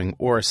ultimately going,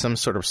 or some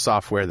sort of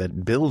software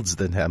that builds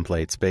the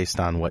templates based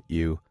on what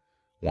you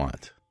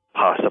want.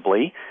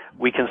 Possibly.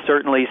 We can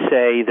certainly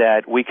say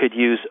that we could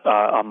use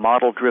a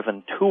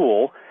model-driven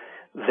tool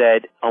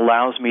that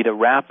allows me to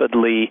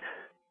rapidly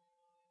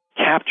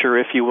capture,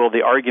 if you will,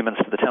 the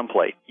arguments to the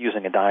template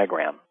using a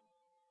diagram,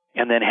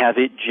 and then have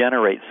it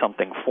generate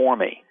something for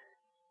me.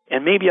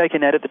 And maybe I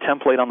can edit the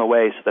template on the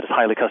way so that it's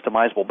highly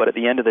customizable, but at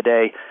the end of the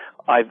day,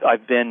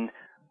 I've been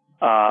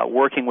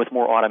working with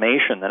more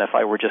automation than if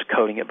I were just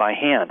coding it by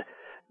hand.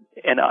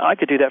 And I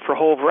could do that for a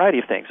whole variety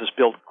of things, just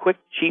build quick,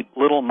 cheap,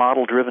 little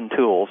model-driven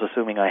tools,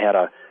 assuming I had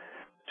a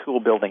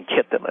tool-building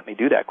kit that let me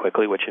do that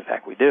quickly, which, in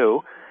fact, we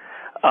do.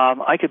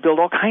 I could build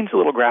all kinds of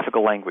little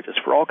graphical languages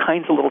for all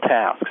kinds of little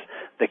tasks.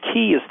 The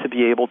key is to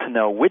be able to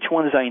know which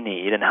ones I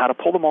need and how to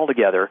pull them all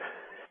together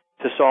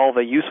to solve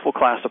a useful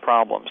class of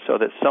problems so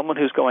that someone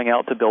who's going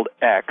out to build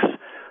X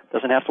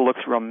doesn't have to look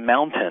through a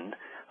mountain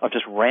of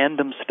just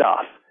random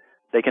stuff.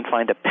 They can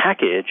find a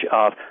package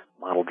of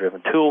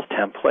model-driven tools,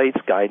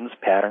 templates, guidance,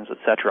 patterns,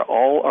 etc.,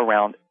 all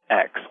around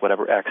X,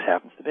 whatever X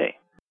happens to be.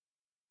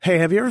 Hey,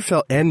 have you ever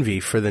felt envy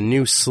for the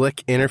new slick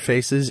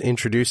interfaces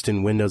introduced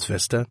in Windows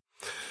Vista?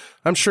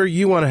 I'm sure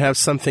you want to have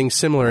something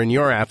similar in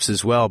your apps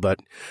as well, but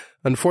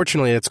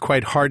unfortunately it's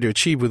quite hard to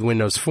achieve with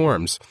Windows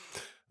Forms.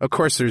 Of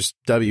course, there's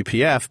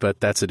WPF, but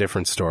that's a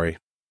different story.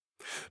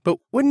 But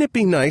wouldn't it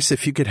be nice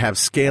if you could have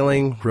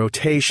scaling,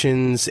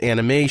 rotations,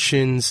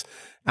 animations,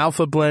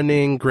 alpha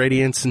blending,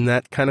 gradients, and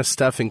that kind of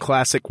stuff in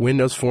classic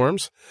Windows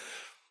Forms?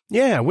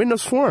 Yeah,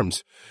 Windows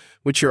Forms,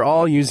 which you're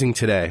all using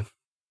today.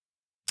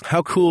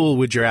 How cool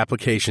would your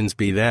applications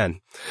be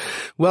then?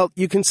 Well,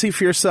 you can see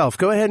for yourself.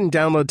 Go ahead and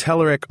download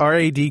Telerik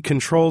RAD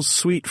Controls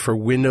Suite for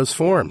Windows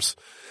Forms,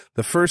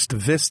 the first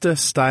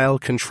Vista-style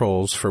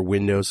controls for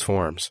Windows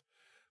Forms.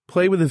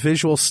 Play with the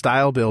Visual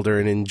Style Builder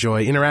and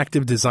enjoy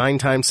interactive design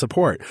time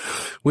support,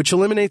 which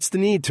eliminates the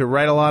need to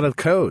write a lot of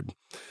code.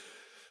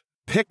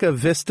 Pick a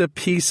Vista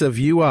piece of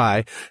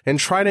UI and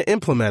try to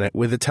implement it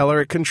with the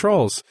Telerik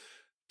controls.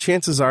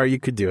 Chances are you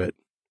could do it.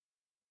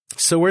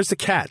 So where's the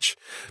catch?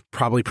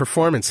 Probably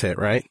performance hit,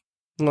 right?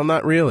 Well,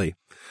 not really.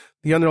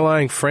 The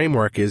underlying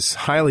framework is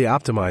highly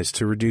optimized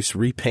to reduce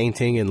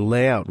repainting and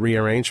layout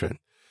rearrangement.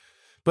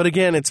 But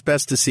again, it's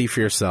best to see for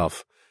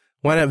yourself.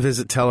 Why not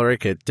visit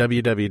Telerik at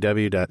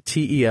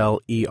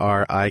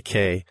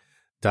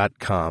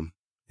www.telerik.com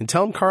and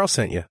tell them Carl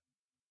sent you.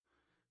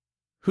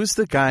 Who's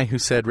the guy who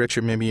said,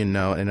 Richard, maybe you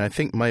know, and I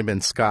think it might have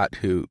been Scott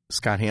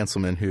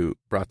Hanselman who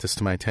brought this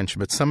to my attention,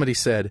 but somebody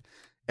said,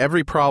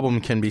 every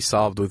problem can be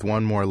solved with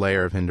one more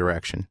layer of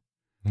indirection.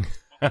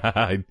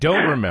 I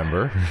don't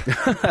remember.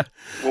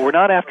 Well, we're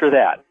not after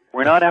that.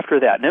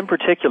 And in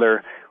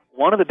particular,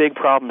 one of the big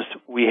problems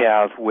we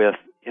have with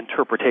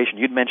interpretation,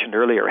 you'd mentioned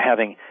earlier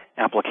having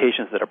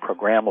applications that are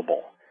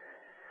programmable.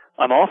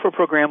 I'm all for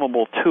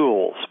programmable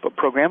tools, but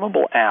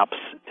programmable apps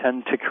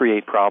tend to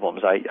create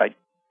problems. I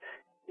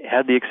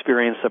had the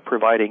experience of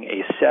providing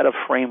a set of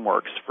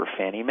frameworks for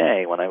Fannie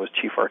Mae when I was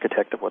chief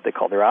architect of what they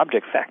call their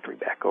object factory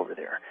back over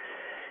there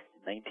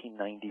in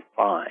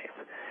 1995.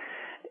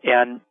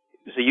 And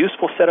it was a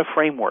useful set of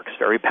frameworks,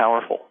 very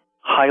powerful,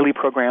 highly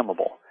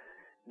programmable.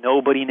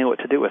 Nobody knew what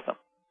to do with them.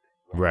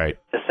 Right.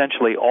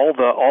 Essentially, all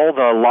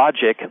the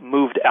logic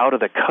moved out of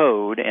the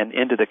code and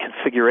into the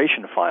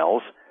configuration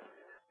files.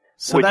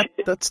 So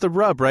that's the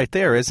rub right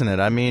there, isn't it?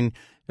 I mean,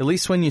 at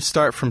least when you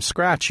start from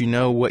scratch, you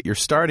know what you're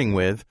starting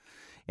with.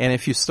 And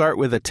if you start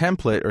with a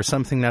template or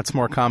something that's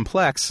more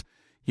complex,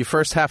 you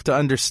first have to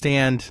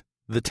understand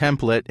the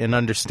template and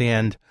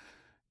understand,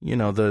 you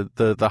know,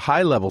 the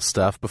high-level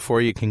stuff before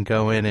you can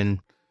go in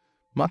and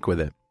muck with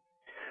it.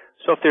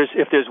 So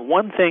if there's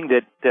one thing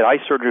that I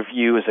sort of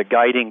view as a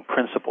guiding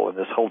principle in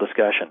this whole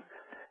discussion,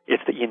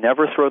 it's that you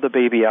never throw the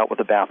baby out with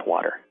the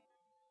bathwater.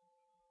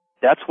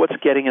 That's what's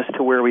getting us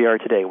to where we are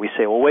today. We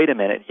say, well, wait a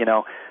minute,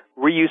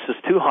 reuse is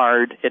too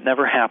hard. It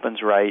never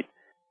happens right.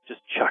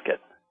 Just chuck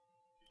it.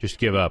 Just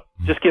give up.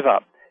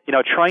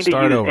 Trying to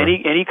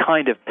use any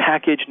kind of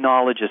packaged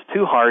knowledge is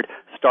too hard.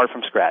 Start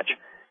from scratch.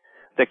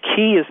 The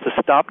key is to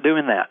stop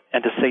doing that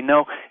and to say,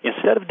 no,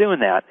 instead of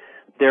doing that,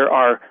 there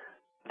are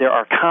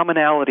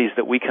commonalities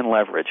that we can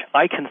leverage.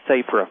 I can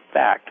say for a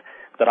fact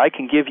that I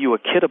can give you a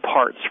kit of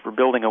parts for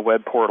building a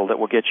web portal that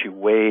will get you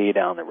way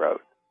down the road.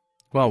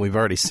 Well, we've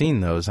already seen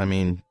those. I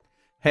mean,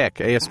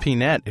 heck,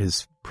 ASP.NET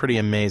is pretty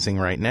amazing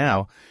right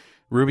now.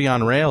 Ruby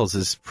on Rails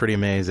is pretty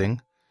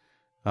amazing.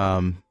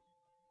 And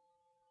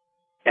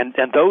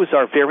those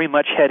are very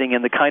much heading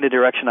in the kind of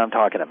direction I'm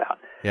talking about.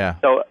 Yeah.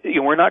 So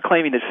we're not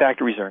claiming that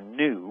factories are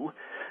new,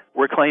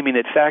 We're claiming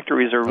that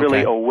factories are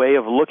really a way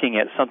of looking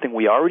at something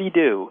we already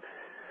do,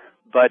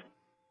 but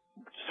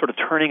sort of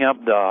turning up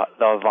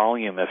the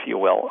volume, if you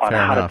will, on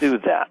how to do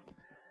that.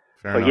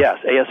 So yes,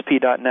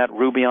 ASP.NET,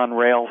 Ruby on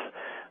Rails,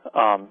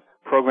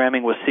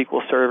 programming with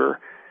SQL Server.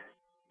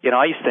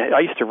 I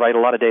used to write a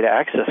lot of data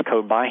access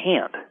code by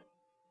hand.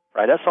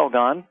 Right, that's all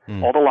gone.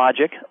 All the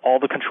logic, all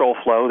the control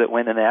flow that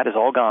went in that is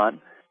all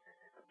gone.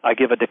 I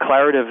give a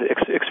declarative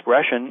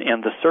expression,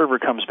 and the server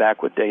comes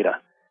back with data.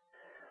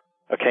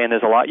 Okay, and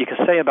there's a lot you can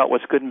say about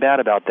what's good and bad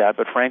about that,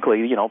 but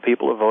frankly,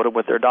 people have voted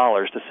with their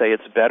dollars to say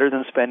it's better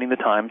than spending the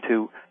time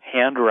to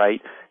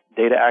handwrite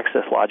data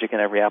access logic in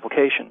every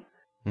application.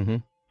 Mm-hmm.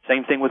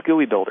 Same thing with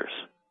GUI builders.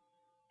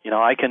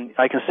 I can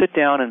sit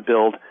down and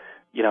build,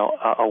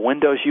 a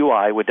Windows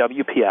UI with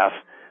WPF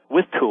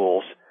with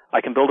tools. I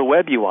can build a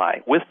web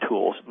UI with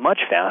tools much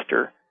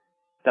faster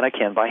than I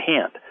can by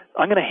hand.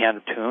 I'm going to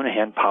hand tune,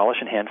 hand polish,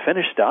 and hand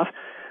finish stuff,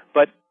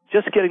 but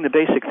just getting the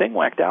basic thing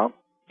whacked out,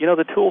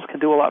 the tools can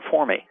do a lot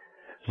for me.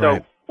 So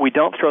we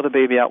don't throw the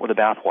baby out with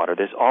the bathwater.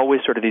 There's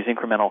always sort of these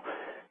incremental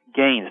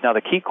gains. Now,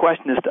 the key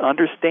question is to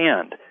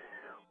understand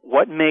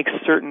what makes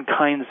certain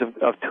kinds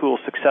of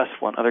tools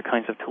successful and other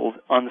kinds of tools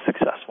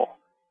unsuccessful.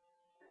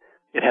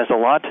 It has a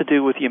lot to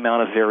do with the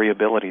amount of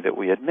variability that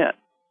we admit.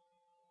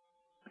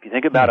 If you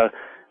think about a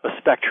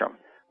spectrum,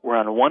 where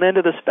on one end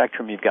of the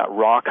spectrum you've got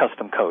raw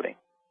custom coding.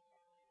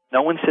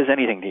 No one says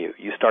anything to you.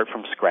 You start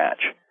from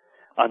scratch.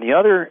 On the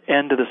other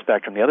end of the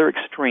spectrum, the other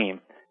extreme,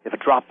 you have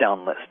a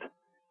drop-down list.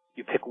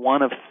 You pick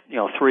one of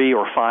 3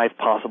 or 5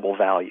 possible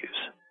values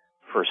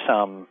for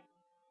some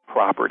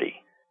property.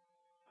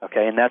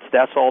 Okay, and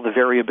that's all the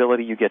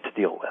variability you get to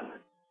deal with.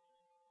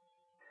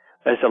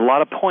 There's a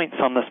lot of points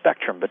on the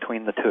spectrum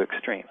between the two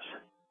extremes.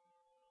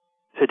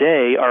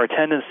 Today, our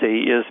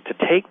tendency is to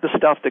take the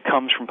stuff that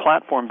comes from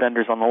platform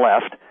vendors on the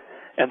left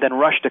and then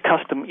rush to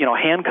custom,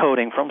 hand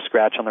coding from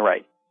scratch on the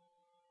right.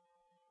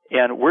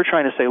 And we're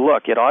trying to say,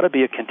 look, it ought to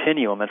be a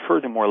continuum, and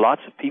furthermore,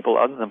 lots of people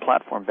other than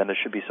platform vendors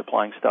should be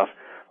supplying stuff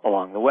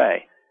along the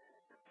way.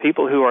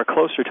 People who are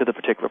closer to the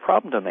particular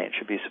problem domain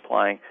should be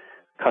supplying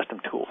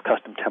custom tools,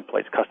 custom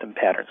templates, custom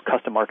patterns,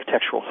 custom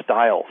architectural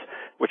styles,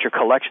 which are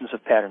collections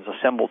of patterns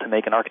assembled to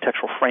make an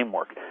architectural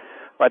framework.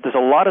 Right? There's a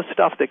lot of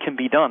stuff that can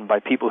be done by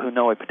people who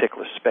know a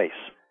particular space.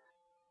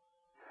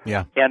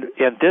 Yeah. And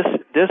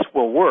this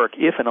will work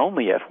if and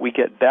only if we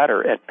get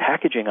better at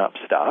packaging up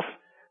stuff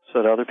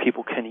so that other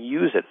people can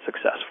use it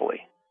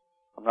successfully.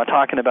 I'm not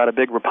talking about a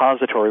big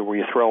repository where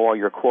you throw all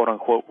your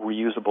quote-unquote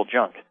reusable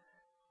junk.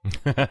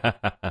 Okay,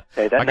 that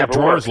I got never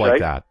drawers works, like right?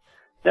 that.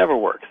 Never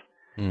works.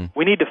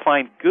 We need to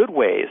find good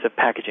ways of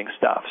packaging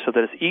stuff so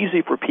that it's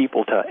easy for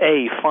people to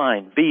A,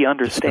 find, B,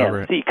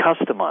 understand, C,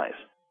 customize,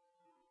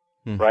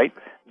 right?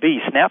 B,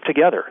 snap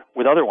together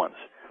with other ones.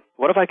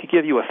 What if I could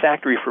give you a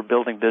factory for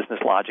building business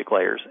logic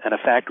layers and a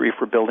factory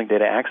for building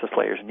data access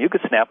layers, and you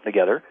could snap them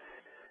together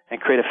and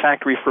create a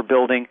factory for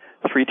building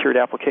 3-tiered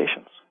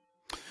applications?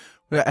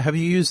 Have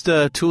you used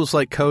tools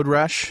like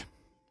CodeRush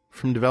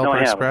from Developer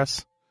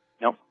Express?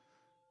 No.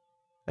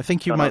 I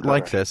think you might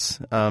like this.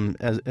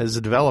 As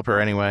a developer,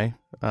 anyway,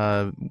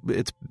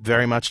 it's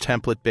very much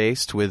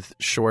template-based with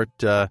short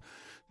 2-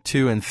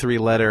 and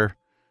 3-letter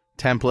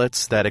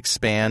templates that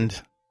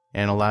expand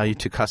and allow you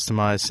to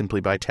customize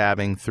simply by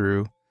tabbing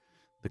through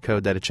the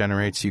code that it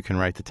generates. You can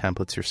write the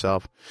templates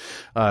yourself.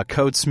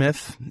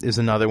 Codesmith is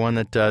another one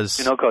that does...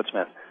 You know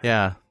Codesmith.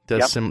 Yeah,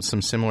 does some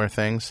similar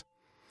things.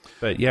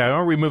 But yeah,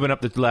 aren't we moving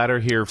up the ladder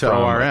here to from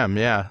ORM?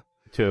 Yeah.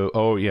 To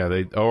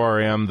the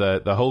ORM,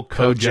 the whole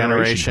code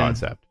generation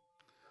concept.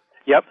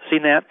 Yep,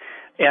 seen that.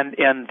 And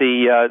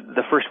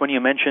the first one you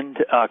mentioned,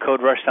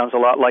 CodeRush, sounds a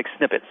lot like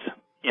snippets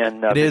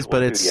in it is, Visual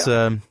but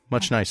Studio. it's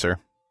much nicer.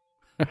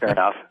 Fair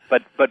enough.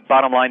 But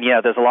bottom line,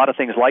 yeah, there's a lot of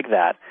things like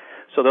that.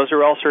 So those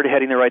are all sort of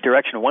heading the right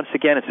direction. Once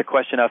again, it's a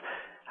question of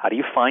how do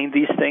you find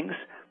these things?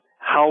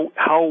 How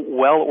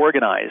well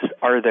organized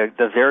are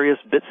the various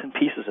bits and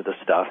pieces of this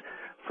stuff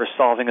for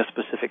solving a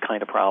specific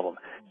kind of problem?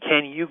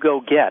 Can you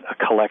go get a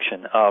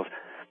collection of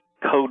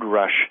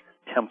CodeRush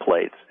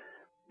templates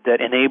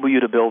that enable you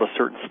to build a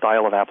certain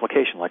style of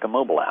application, like a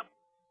mobile app?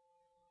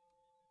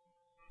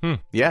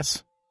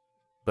 Yes.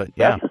 But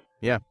yeah.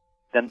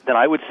 Then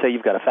I would say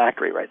you've got a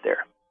factory right there.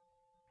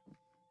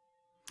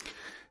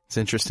 It's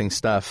interesting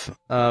stuff.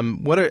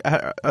 What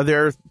are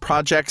there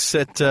projects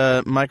at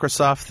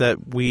Microsoft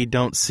that we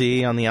don't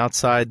see on the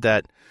outside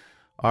that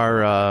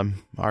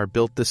are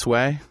built this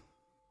way?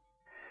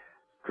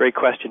 Great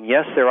question.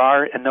 Yes, there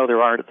are, and no,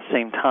 there aren't at the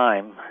same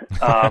time.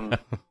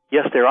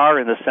 Yes, there are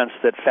in the sense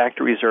that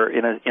factories are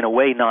in a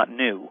way not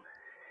new.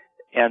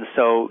 And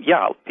so,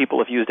 yeah, people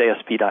have used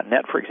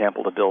ASP.NET, for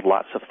example, to build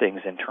lots of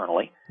things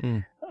internally.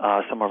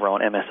 Some of our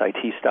own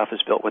MSIT stuff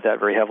is built with that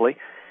very heavily.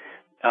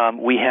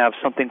 We have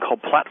something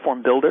called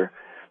Platform Builder.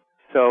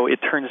 So it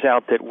turns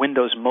out that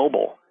Windows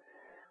Mobile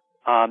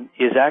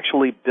is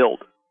actually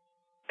built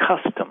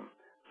custom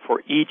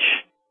for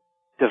each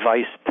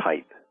device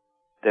type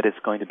that it's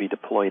going to be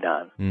deployed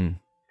on.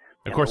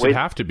 Of course, it'd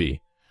have to be.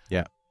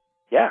 Yeah.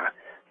 Yeah.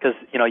 because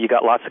you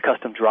got lots of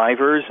custom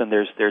drivers, and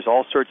there's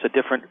all sorts of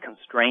different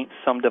constraints.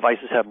 Some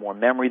devices have more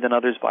memory than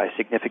others by a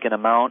significant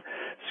amount.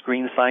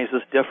 Screen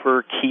sizes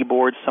differ.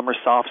 Keyboards, some are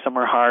soft, some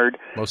are hard.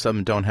 Most of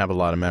them don't have a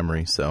lot of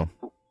memory, so.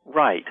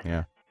 Right.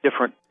 Yeah.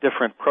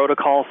 Different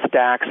protocol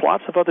stacks,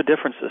 lots of other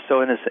differences.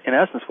 So in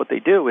essence, what they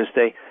do is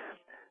they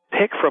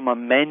pick from a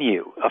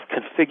menu of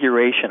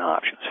configuration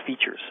options,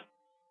 features,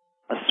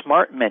 a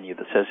smart menu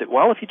that says,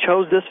 well, if you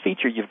chose this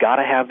feature, you've got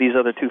to have these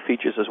other two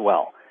features as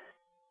well.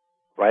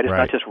 Right? It's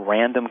not just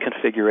random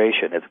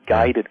configuration. It's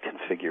guided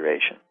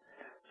configuration,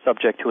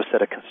 subject to a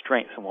set of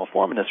constraints and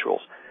well-formedness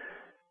rules.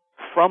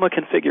 From a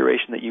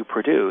configuration that you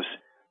produce,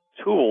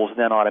 tools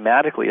then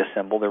automatically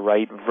assemble the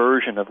right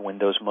version of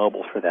Windows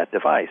Mobile for that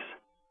device.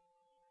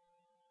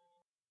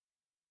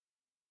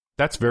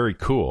 That's very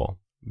cool.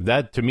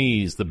 That, to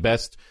me, is the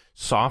best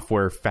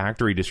software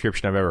factory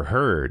description I've ever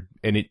heard.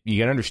 And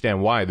you can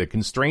understand why. The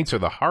constraints are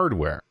the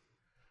hardware.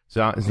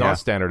 So it's not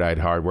standardized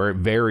hardware. It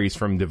varies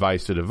from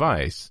device to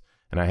device.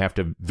 And I have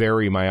to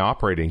vary my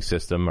operating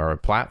system or a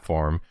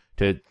platform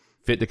to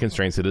fit the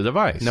constraints of the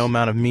device. No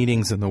amount of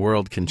meetings in the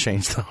world can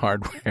change the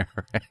hardware.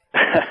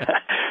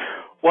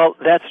 Well,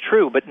 that's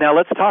true. But now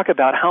let's talk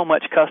about how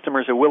much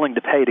customers are willing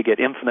to pay to get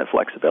infinite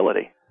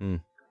flexibility.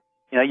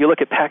 You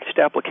look at packaged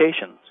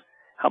applications.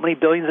 How many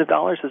billions of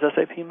dollars has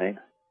SAP made?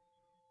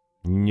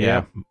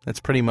 Yeah, that's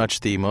pretty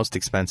much the most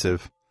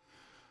expensive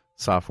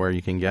software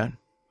you can get.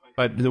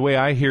 But the way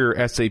I hear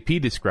SAP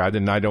described,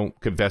 and I don't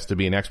confess to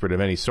be an expert of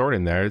any sort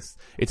in there,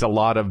 it's a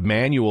lot of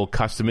manual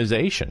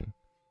customization.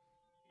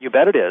 You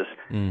bet it is,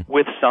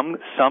 with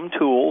some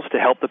tools to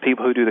help the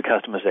people who do the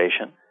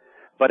customization.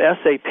 But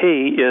SAP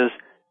is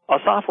a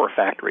software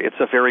factory. It's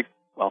a very,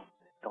 well,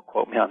 don't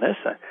quote me on this,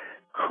 a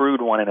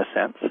crude one in a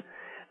sense.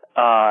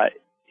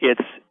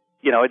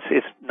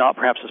 It's not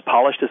perhaps as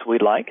polished as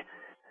we'd like,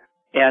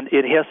 and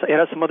it has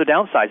some other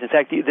downsides. In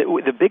fact,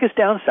 the biggest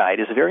downside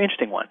is a very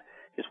interesting one.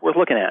 It's worth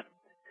looking at.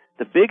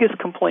 The biggest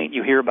complaint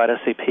you hear about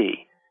SAP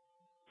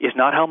is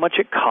not how much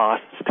it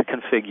costs to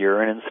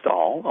configure and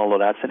install, although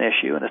that's an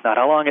issue, and it's not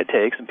how long it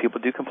takes, and people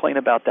do complain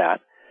about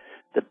that.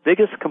 The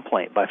biggest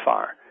complaint by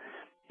far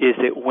is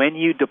that when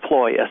you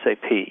deploy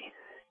SAP,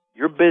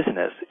 your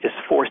business is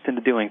forced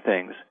into doing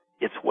things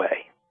its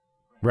way.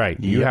 Right.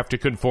 You have to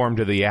conform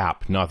to the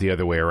app, not the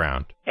other way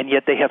around. And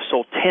yet they have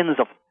sold tens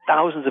of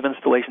thousands of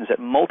installations at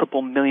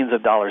multiple millions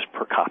of dollars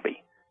per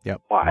copy.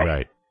 Yep. Why?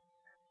 Right.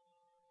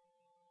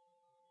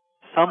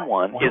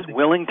 Someone is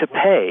willing to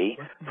pay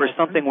for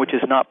something which is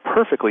not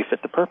perfectly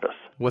fit the purpose.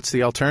 What's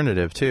the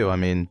alternative, too? I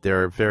mean,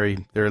 there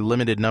are a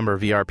limited number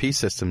of ERP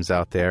systems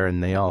out there,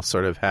 and they all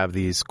sort of have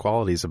these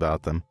qualities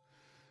about them.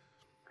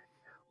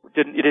 It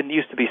didn't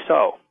used to be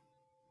so,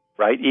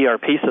 right?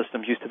 ERP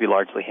systems used to be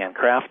largely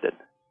handcrafted.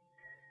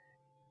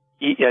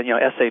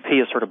 SAP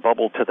has sort of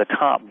bubbled to the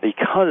top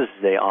because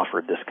they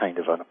offered this kind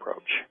of an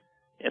approach,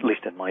 at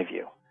least in my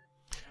view.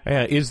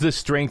 Is the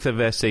strength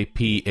of SAP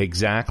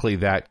exactly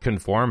that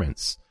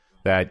conformance,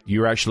 that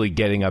you're actually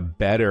getting a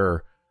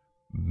better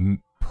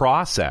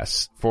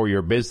process for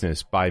your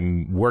business by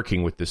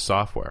working with this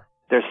software?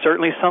 There's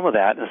certainly some of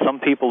that, and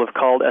some people have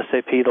called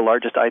SAP the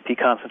largest IP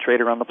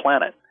concentrator on the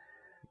planet.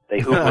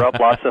 They hoover up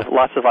lots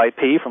of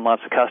IP from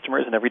lots of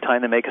customers, and every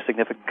time they make a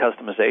significant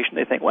customization,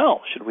 they think,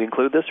 well, should we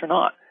include this or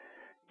not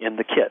in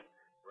the kit?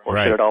 Or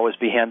should it always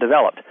be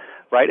hand-developed?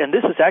 Right? And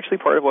this is actually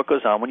part of what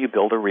goes on when you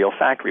build a real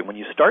factory. When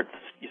you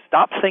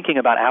stop thinking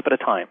about app at a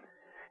time,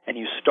 and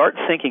you start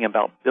thinking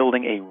about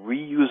building a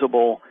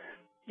reusable,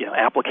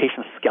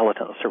 application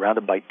skeleton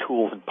surrounded by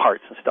tools and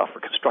parts and stuff for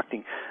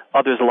constructing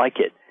others like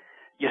it,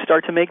 you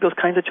start to make those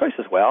kinds of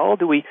choices. Well,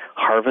 do we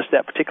harvest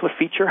that particular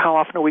feature? How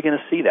often are we going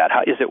to see that?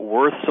 Is it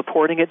worth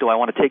supporting it? Do I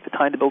want to take the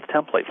time to build a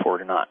template for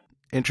it or not?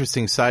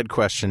 Interesting side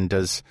question.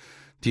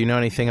 Do you know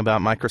anything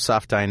about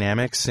Microsoft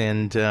Dynamics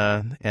and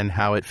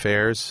how it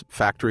fares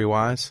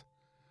factory-wise?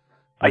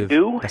 I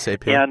do,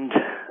 SAP? And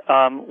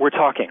we're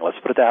talking. Let's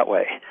put it that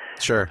way.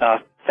 Sure.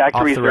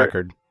 Factories off the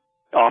record.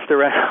 Off the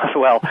record.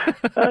 Well,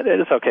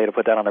 it's okay to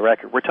put that on the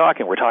record. We're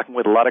talking with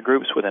a lot of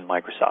groups within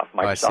Microsoft.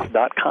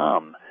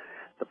 Microsoft.com,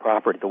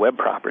 the web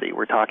property.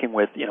 We're talking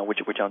with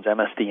which owns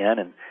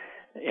MSDN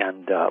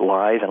and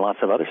Live and lots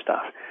of other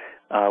stuff.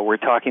 We're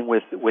talking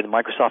with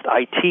Microsoft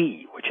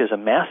IT, which is a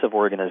massive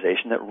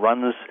organization that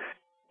runs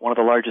one of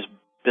the largest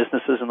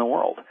businesses in the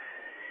world.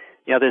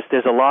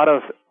 There's a lot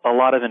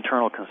of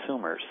internal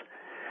consumers.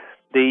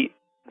 The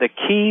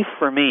key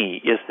for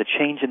me is the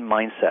change in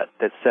mindset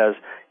that says,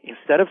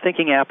 instead of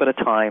thinking app at a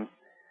time,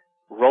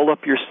 roll up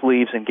your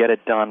sleeves and get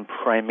it done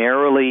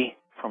primarily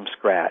from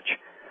scratch.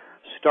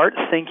 Start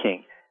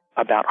thinking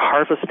about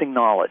harvesting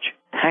knowledge,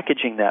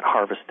 packaging that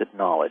harvested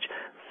knowledge,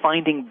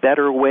 finding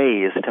better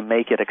ways to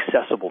make it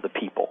accessible to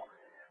people,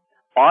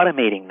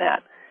 automating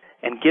that,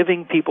 and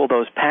giving people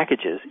those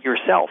packages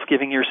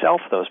giving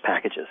yourself those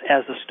packages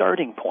as a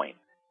starting point,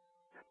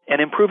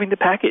 and improving the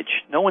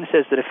package. No one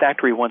says that a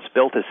factory once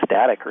built is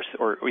static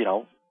or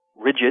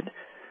rigid.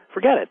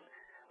 Forget it.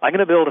 I'm going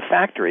to build a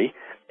factory,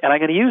 and I'm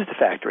going to use the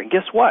factory. And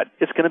guess what?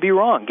 It's going to be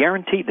wrong,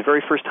 guaranteed, the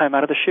very first time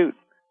out of the chute.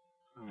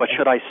 But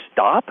should I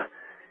stop?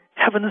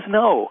 Heavens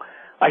no.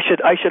 I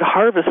should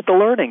harvest the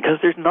learning because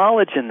there's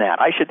knowledge in that.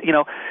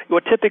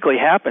 What typically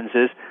happens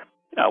is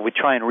we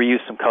try and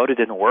reuse some code. It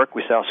didn't work.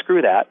 We say, oh,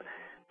 screw that,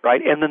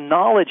 right? And the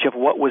knowledge of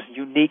what was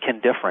unique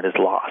and different is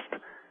lost.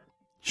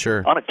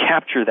 Sure. I want to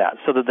capture that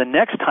so that the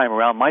next time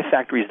around, my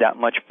factory is that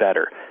much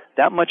better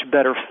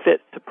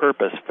fit to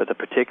purpose for the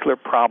particular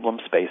problem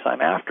space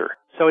I'm after.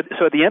 So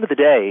at the end of the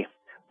day,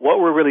 what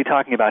we're really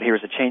talking about here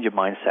is a change of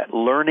mindset.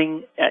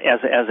 Learning as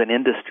an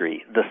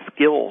industry, the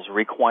skills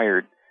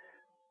required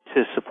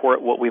to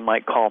support what we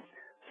might call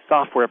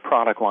software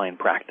product line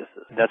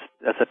practices. That's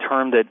a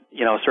term that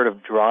sort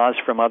of draws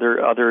from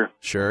other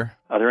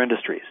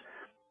industries.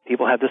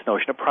 People have this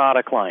notion of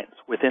product lines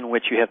within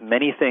which you have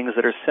many things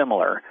that are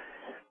similar.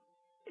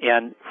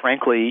 And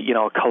frankly,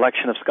 a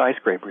collection of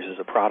skyscrapers is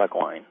a product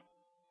line.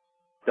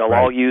 They'll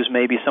all use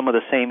maybe some of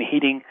the same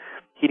heating,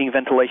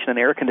 ventilation, and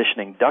air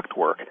conditioning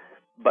ductwork,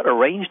 but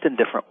arranged in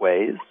different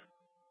ways.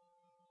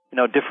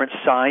 Different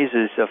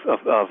sizes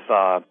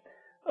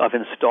of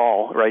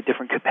install, right?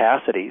 Different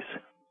capacities,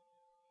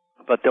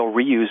 but they'll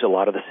reuse a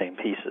lot of the same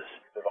pieces.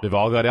 They've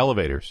all got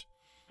elevators.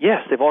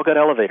 Yes, they've all got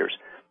elevators,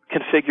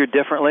 configured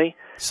differently.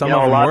 Some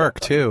of them work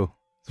too,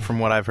 from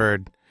what I've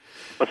heard.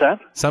 What's that?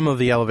 Some of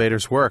the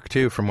elevators work,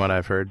 too, from what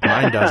I've heard.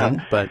 Mine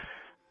doesn't, but...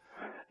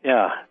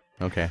 Yeah.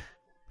 Okay.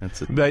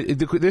 That's it. But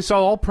this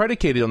all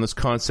predicated on this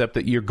concept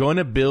that you're going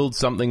to build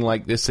something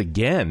like this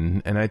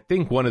again. And I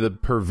think one of the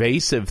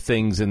pervasive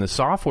things in the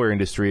software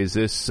industry is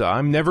this,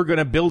 I'm never going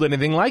to build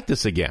anything like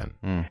this again.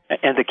 And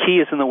the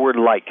key is in the word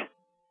like.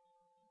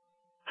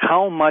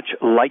 How much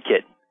like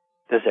it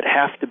does it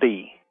have to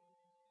be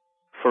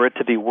for it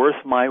to be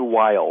worth my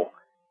while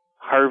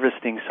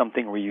harvesting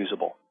something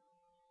reusable?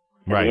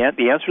 Right.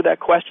 The answer to that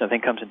question, I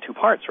think, comes in two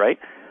parts, right?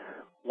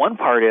 One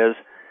part is,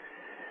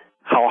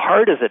 how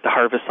hard is it to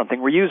harvest something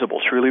reusable,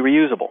 truly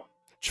reusable?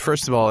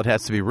 First of all, it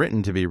has to be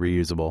written to be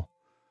reusable.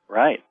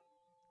 Right.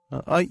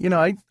 I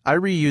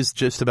reuse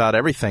just about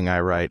everything I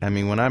write. I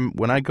mean,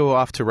 when I go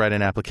off to write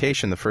an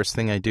application, the first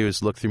thing I do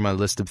is look through my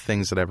list of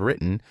things that I've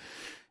written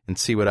and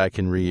see what I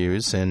can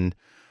reuse. And,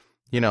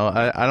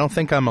 I don't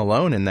think I'm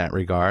alone in that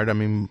regard. I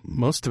mean,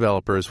 most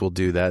developers will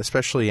do that,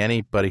 especially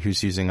anybody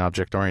who's using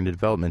object-oriented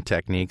development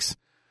techniques.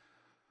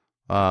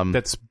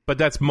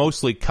 That's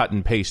mostly cut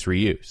and paste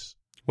reuse.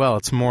 Well,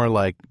 it's more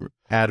like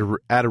add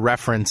a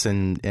reference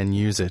and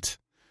use it.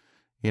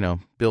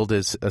 Build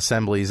as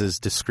assemblies as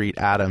discrete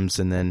atoms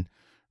and then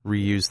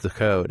reuse the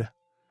code.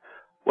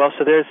 Well,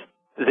 so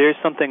there's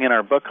something in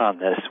our book on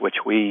this which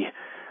we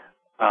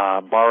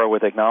borrow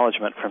with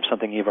acknowledgement from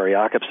something Ivar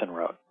Jakobsen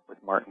wrote with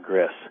Martin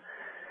Griss.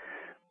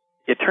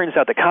 It turns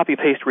out that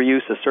copy-paste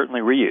reuse is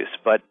certainly reuse,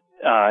 but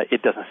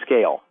it doesn't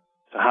scale.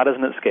 So how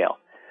doesn't it scale?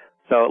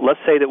 So let's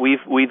say that we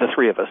the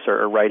three of us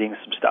are writing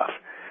some stuff,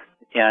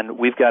 and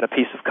we've got a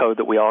piece of code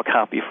that we all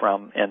copy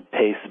from and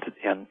paste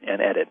and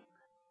edit.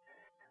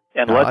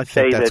 And I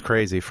think that's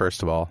crazy,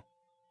 first of all.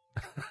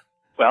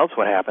 Well, it's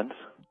what happens.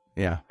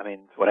 Yeah. I mean,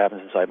 it's what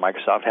happens inside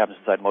Microsoft, happens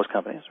inside most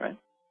companies, right?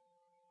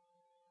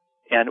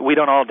 And we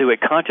don't all do it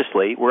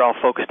consciously. We're all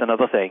focused on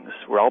other things.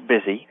 We're all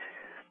busy.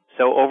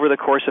 So over the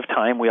course of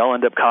time, we all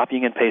end up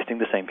copying and pasting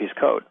the same piece of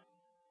code.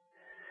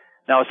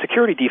 Now, a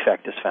security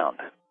defect is found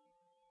in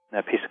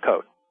that piece of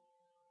code.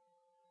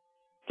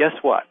 Guess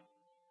what?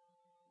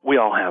 We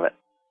all have it.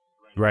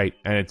 Right,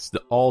 and it's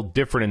all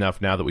different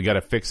enough now that we got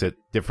to fix it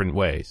different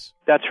ways.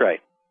 That's right.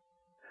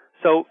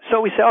 So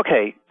we say,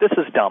 okay, this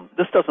is dumb.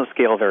 This doesn't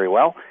scale very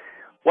well.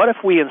 What if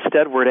we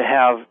instead were to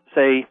have,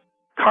 say,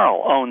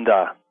 Carl own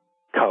the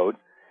code,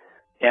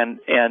 and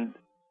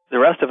the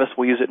rest of us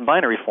will use it in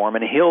binary form,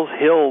 and he'll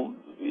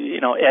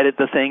edit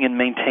the thing and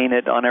maintain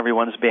it on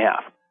everyone's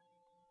behalf.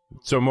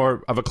 So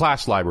more of a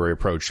class library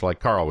approach, like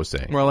Carl was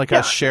saying. More like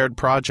a shared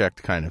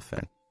project kind of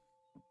thing.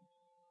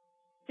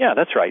 Yeah,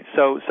 that's right.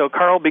 So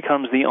Carl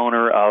becomes the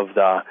owner of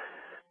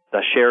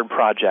the shared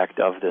project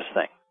of this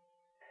thing.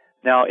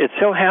 Now, it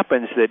so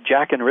happens that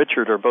Jack and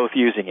Richard are both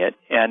using it,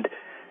 and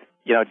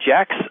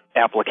Jack's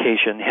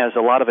application has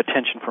a lot of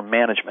attention from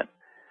management,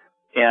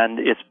 and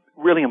it's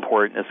really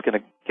important. It's going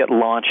to get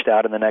launched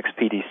out in the next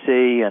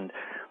PDC, and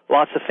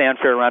lots of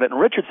fanfare around it. And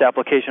Richard's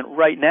application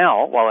right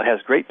now, while it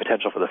has great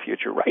potential for the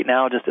future, right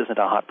now just isn't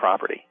a hot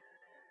property.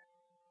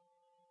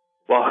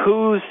 Well,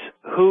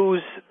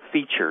 whose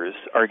features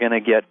are going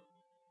to get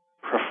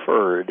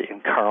preferred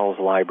in Carl's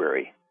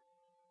library?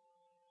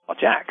 Well,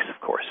 Jack's, of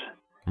course.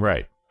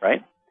 Right.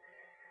 Right?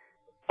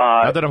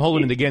 Not that I'm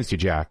holding it against you,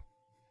 Jack.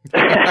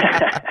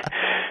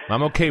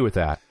 I'm okay with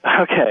that.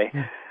 Okay.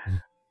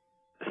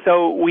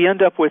 So we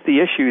end up with the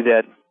issue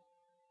that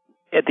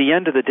at the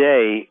end of the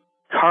day,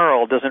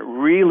 Carl doesn't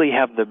really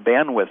have the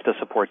bandwidth to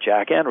support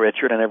Jack and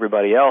Richard and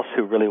everybody else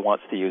who really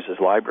wants to use his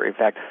library. In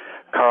fact,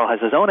 Carl has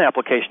his own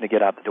application to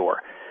get out the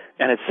door.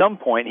 And at some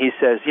point he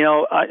says,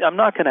 I'm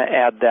not going to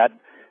add that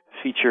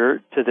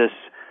feature to this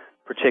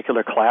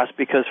particular class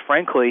because,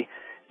 frankly,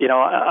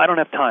 I don't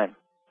have time.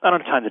 I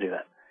don't have time to do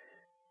that.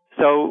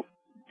 So,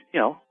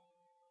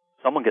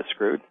 someone gets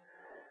screwed.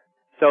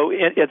 So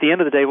at the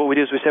end of the day, what we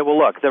do is we say, well,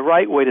 look, the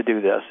right way to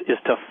do this is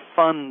to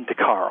fund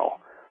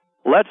Carl.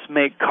 Let's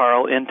make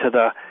Carl into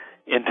the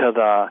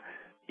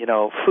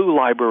Foo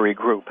Library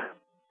group.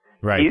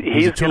 Right.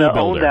 He's going to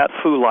own that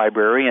Foo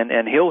Library,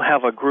 and he'll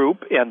have a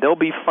group, and they'll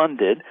be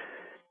funded,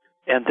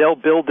 and they'll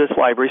build this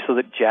library so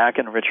that Jack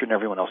and Richard and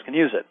everyone else can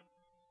use it.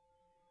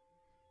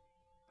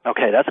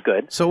 Okay, that's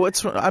good. So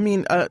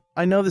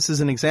I know this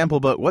is an example,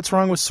 but what's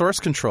wrong with source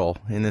control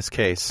in this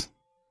case?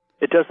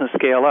 It doesn't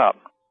scale up.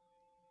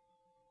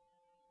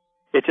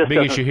 It just the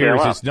big issue here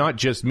is up. It's not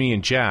just me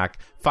and Jack.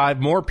 5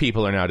 more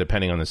people are now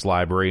depending on this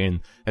library,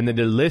 and then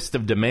the list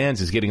of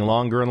demands is getting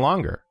longer and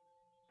longer.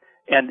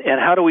 And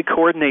how do we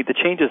coordinate the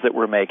changes that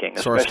we're making,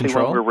 Source especially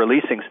control? when we're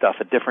releasing stuff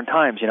at different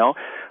times?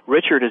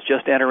 Richard is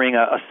just entering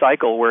a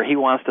cycle where he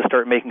wants to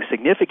start making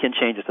significant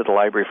changes to the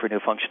library for new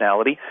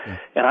functionality,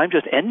 and I'm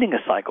just ending a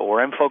cycle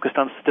where I'm focused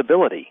on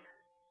stability.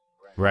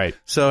 Right.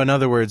 So in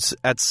other words,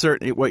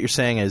 what you're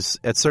saying is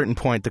at certain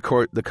point the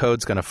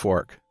code's going to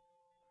fork.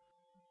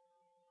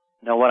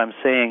 No, what I'm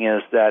saying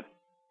is that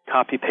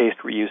copy-paste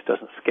reuse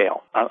doesn't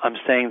scale. I'm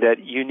saying that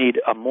you need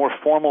a more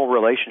formal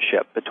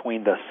relationship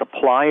between the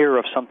supplier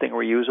of something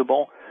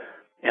reusable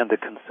and the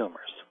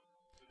consumers.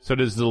 So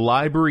does the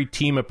library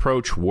team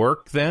approach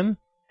work then?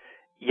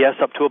 Yes,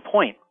 up to a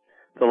point.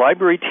 The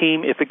library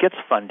team, if it gets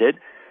funded,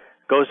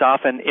 goes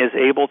off and is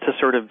able to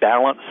sort of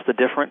balance the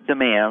different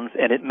demands,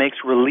 and it makes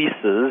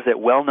releases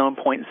at well-known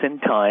points in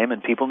time,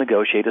 and people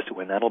negotiate as to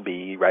when that'll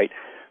be, right?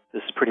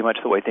 This is pretty much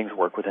the way things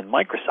work within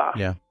Microsoft.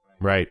 Yeah.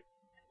 Right.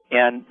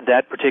 And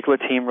that particular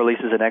team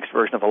releases the next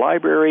version of a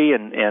library,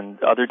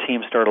 and other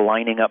teams start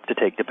aligning up to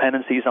take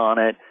dependencies on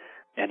it,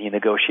 and you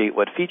negotiate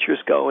what features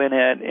go in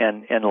it,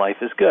 and life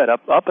is good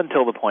up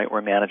until the point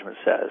where management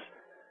says,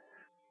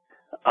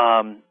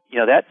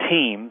 that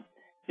team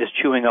is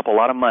chewing up a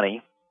lot of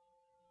money,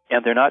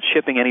 and they're not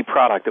shipping any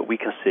product that we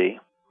can see.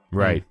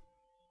 Right.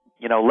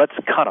 Let's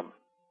cut them.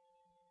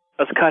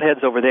 Let's cut heads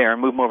over there and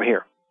move them over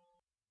here.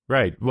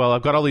 Right. Well,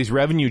 I've got all these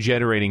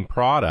revenue-generating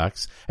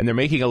products, and they're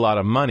making a lot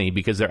of money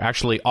because they're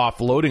actually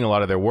offloading a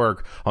lot of their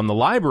work on the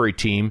library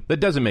team that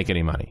doesn't make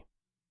any money.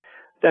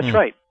 That's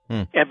right.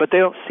 But they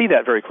don't see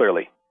that very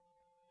clearly.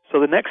 So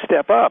the next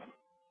step up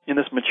in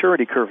this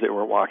maturity curve that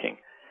we're walking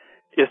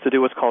is to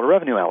do what's called a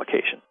revenue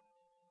allocation.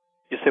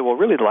 You say, well,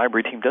 really, the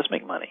library team does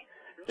make money.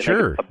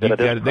 Sure. They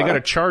got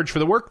to charge for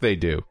the work they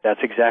do. That's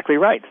exactly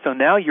right. So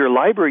now your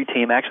library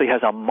team actually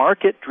has a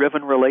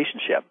market-driven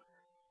relationship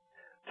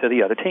to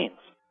the other teams.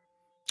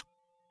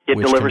 It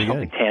delivers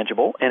something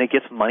tangible, and it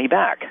gets money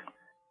back. Okay,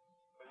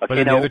 but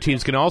then the other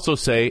teams can also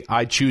say,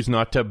 I choose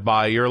not to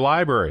buy your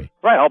library.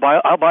 Right,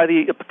 I'll buy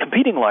the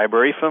competing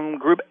library from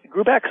Group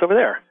X over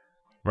there.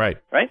 Right.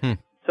 Right?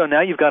 So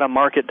now you've got a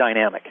market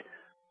dynamic.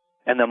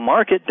 And the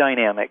market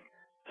dynamic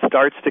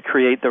starts to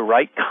create the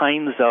right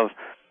kinds of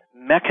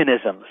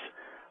mechanisms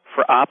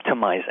for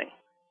optimizing,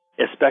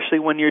 especially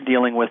when you're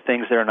dealing with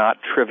things that are not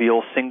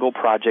trivial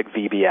single-project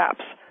VB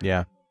apps.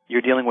 Yeah.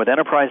 You're dealing with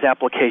enterprise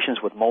applications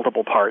with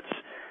multiple parts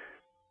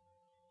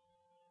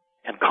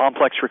and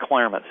complex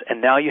requirements.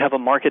 And now you have a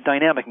market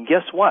dynamic. And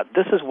guess what?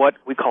 This is what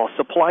we call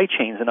supply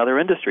chains in other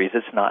industries.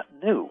 It's not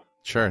new.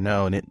 Sure,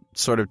 no, and it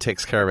sort of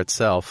takes care of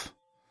itself.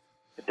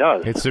 It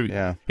does.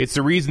 It's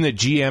the reason that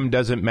GM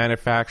doesn't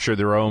manufacture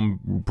their own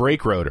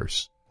brake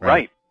rotors.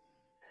 Right.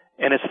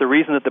 And it's the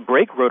reason that the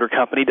brake rotor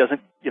company doesn't,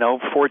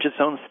 forge its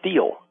own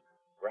steel.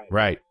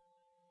 Right.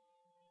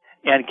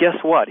 And guess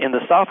what? In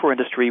the software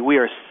industry, we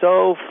are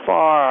so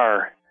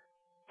far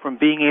from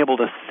being able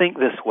to think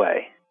this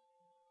way.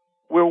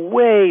 We're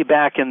way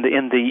back in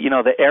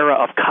the era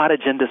of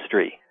cottage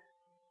industry.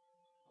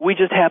 We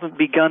just haven't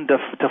begun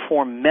to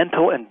form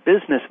mental and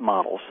business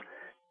models,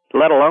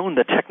 let alone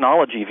the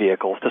technology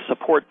vehicles to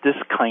support this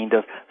kind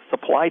of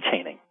supply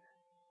chaining.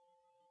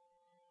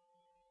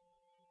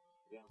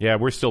 Yeah,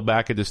 we're still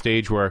back at the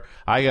stage where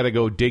I got to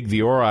go dig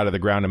the ore out of the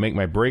ground to make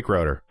my brake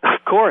rotor.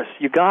 Of course,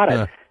 you got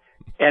it.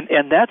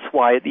 And that's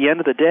why, at the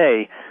end of the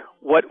day,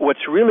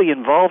 what's really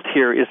involved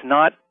here is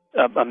not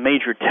a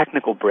major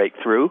technical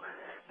breakthrough.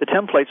 The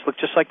templates look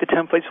just like the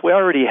templates we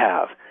already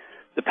have.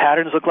 The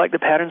patterns look like the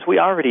patterns we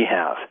already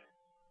have.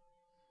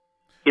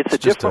 It's a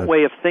different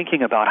way of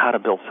thinking about how to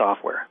build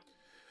software.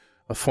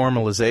 A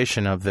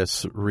formalization of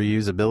this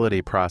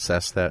reusability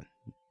process that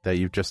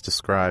you've just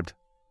described.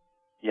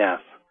 Yes.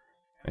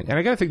 And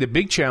I got to think the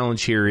big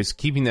challenge here is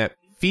keeping that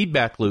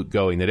feedback loop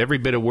going, that every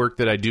bit of work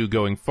that I do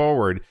going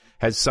forward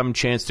has some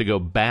chance to go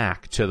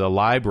back to the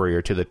library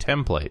or to the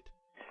template.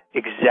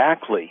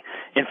 Exactly.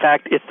 In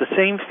fact, it's the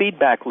same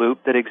feedback loop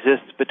that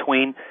exists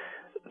between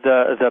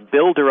the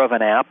builder of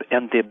an app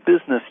and the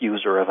business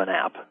user of an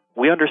app.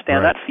 We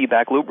understand that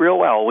feedback loop real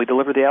well. We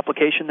deliver the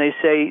application, they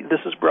say, this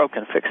is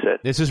broken, fix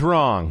it. This is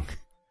wrong.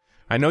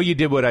 I know you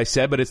did what I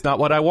said, but it's not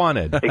what I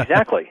wanted.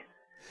 Exactly.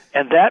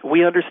 And that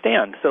we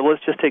understand. So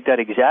let's just take that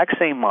exact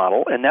same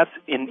model, and that's,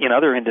 in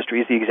other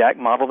industries, the exact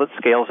model that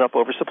scales up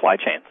over supply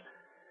chains.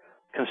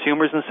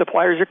 Consumers and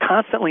suppliers are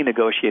constantly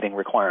negotiating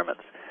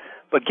requirements.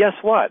 But guess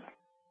what?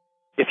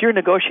 If you're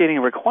negotiating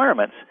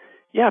requirements,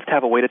 you have to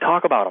have a way to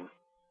talk about them.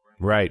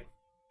 Right.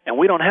 And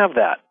we don't have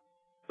that.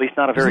 At least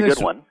not a very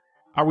good one.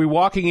 Are we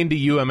walking into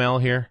UML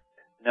here?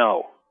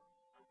 No.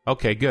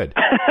 Okay, good.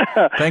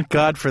 Thank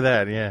God for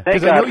that, yeah.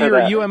 Thank Because I know God you for were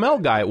a that.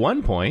 UML guy at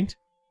one point.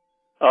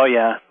 Oh,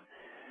 yeah.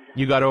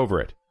 You got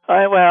over it.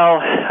 I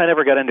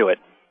never got into it.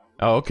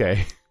 Oh,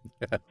 okay.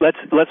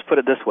 Let's put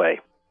it this way.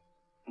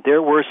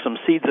 There were some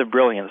seeds of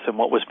brilliance in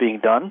what was being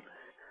done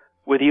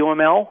with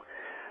UML,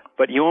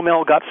 but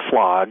UML got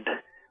flogged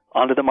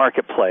onto the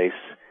marketplace.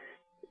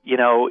 You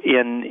know, it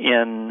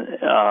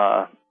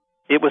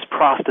was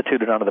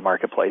prostituted onto the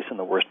marketplace in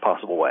the worst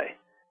possible way.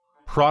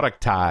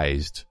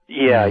 Productized.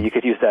 Yeah, you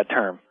could use that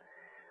term.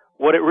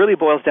 What it really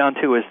boils down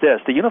to is this.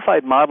 The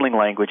unified modeling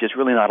language is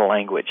really not a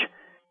language.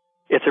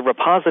 It's a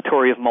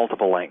repository of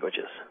multiple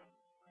languages.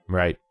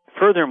 Right.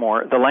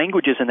 Furthermore, the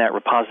languages in that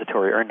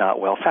repository are not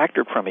well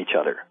factored from each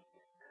other.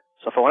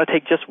 So if I want to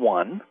take just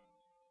one,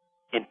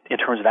 in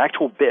terms of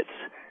actual bits,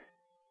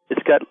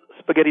 it's got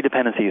spaghetti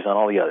dependencies on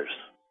all the others.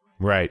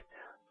 Right.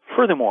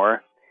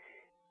 Furthermore,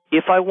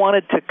 if I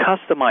wanted to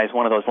customize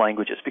one of those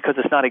languages because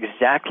it's not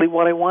exactly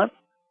what I want,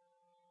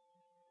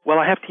 well,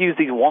 I have to use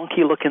these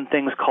wonky-looking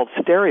things called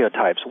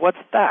stereotypes. What's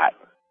that?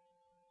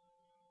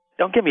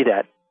 Don't give me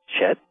that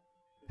shit.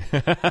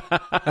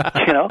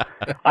 You know,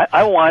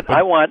 I want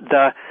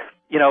the,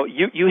 you know,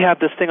 you have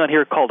this thing on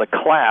here called a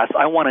class.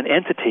 I want an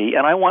entity,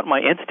 and I want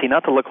my entity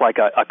not to look like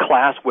a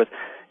class with,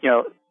 you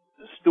know,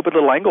 stupid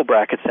little angle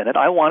brackets in it.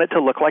 I want it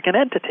to look like an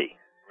entity.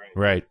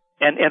 Right.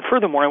 And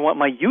furthermore, I want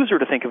my user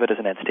to think of it as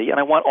an entity, and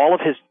I want all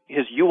of his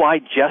UI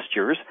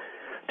gestures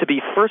to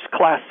be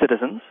first-class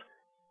citizens,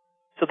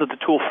 so that the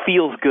tool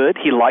feels good,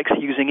 he likes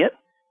using it,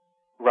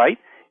 right?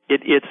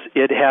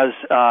 It has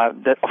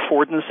that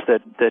affordance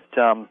that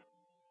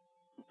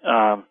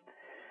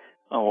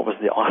what was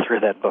the author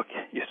of that book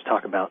used to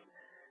talk about?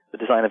 The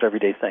Design of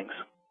Everyday Things.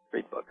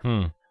 Great book.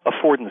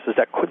 Affordance is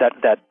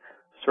that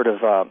sort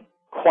of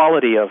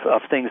quality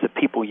of things that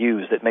people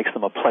use that makes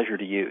them a pleasure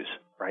to use,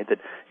 right? That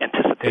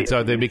anticipate.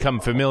 So they become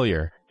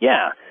familiar.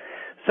 Yeah.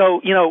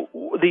 So, you know,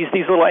 these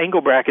little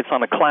angle brackets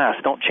on a class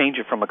don't change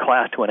it from a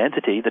class to an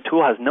entity. The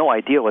tool has no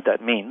idea what that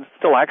means. It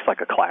still acts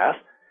like a class.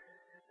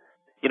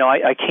 You know,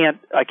 I can't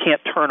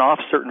turn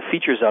off certain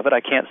features of it. I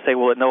can't say,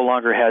 well, it no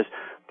longer has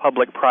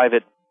public,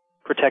 private,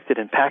 protected,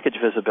 and package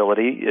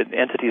visibility.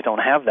 Entities don't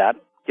have that.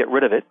 Get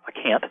rid of it. I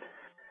can't.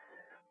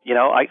 You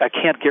know, I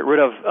can't get rid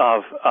of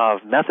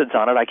methods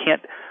on it. I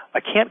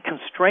can't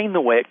constrain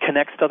the way it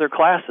connects to other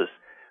classes.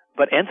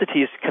 But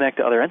entities connect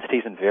to other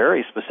entities in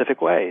very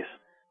specific ways,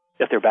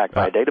 if they're backed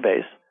by a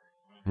database.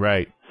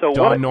 Right. So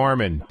Don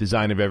Norman,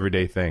 Design of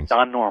Everyday Things.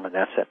 Don Norman,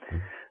 that's it.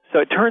 So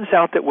it turns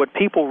out that what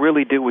people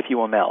really do with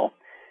UML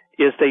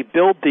is they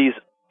build these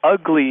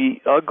ugly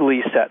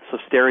sets of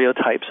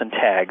stereotypes and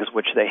tags,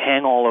 which they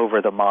hang all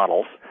over the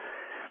models,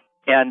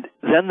 and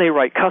then they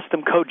write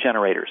custom code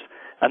generators.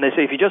 And they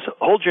say, if you just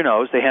hold your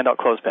nose, they hand out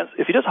clothespins.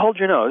 If you just hold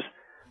your nose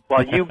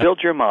while you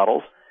build your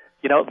models,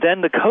 you know,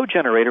 then the code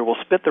generator will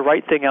spit the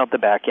right thing out the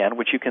back end,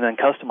 which you can then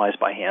customize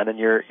by hand, and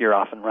you're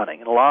off and running.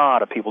 And a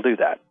lot of people do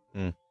that.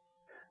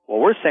 Well,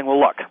 we're saying, well,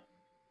 look,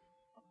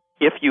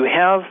 if you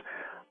have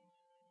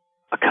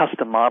a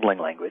custom modeling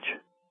language,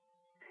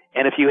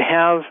 and if you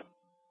have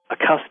a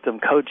custom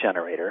code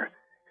generator,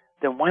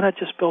 then why not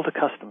just build a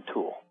custom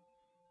tool?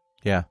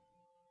 Yeah.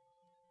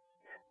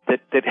 That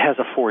has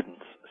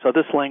affordance. So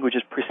this language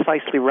is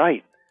precisely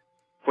right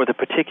for the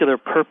particular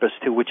purpose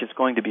to which it's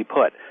going to be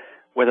put,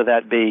 whether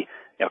that be,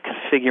 you know,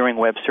 configuring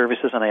web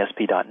services on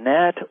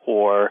ASP.NET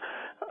or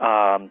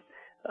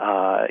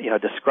you know,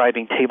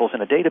 describing tables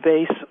in a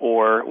database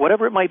or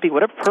whatever it might be,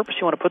 whatever purpose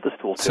you want to put this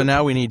tool to. So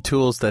now we need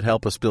tools that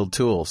help us build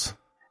tools.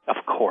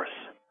 Of course.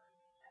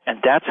 And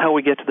that's how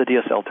we get to the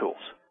DSL tools.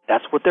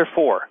 That's what they're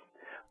for.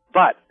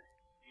 But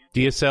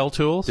DSL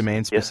tools?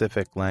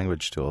 Domain-specific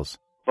language tools.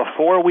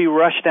 Before we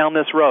rush down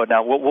this road,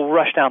 now we'll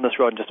rush down this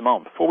road in just a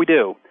moment. Before we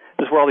do,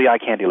 this is where all the eye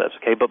candy lives,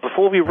 okay? But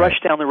before we rush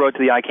down the road to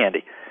the eye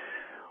candy,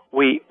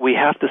 we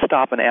have to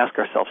stop and ask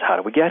ourselves, how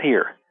did we get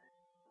here?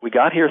 We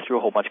got here through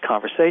a whole bunch of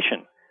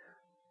conversation.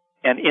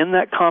 And in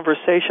that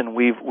conversation,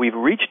 we've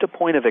reached a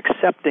point of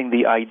accepting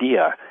the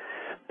idea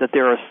that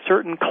there are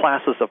certain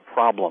classes of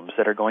problems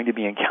that are going to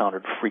be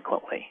encountered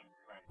frequently.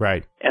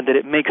 Right. And that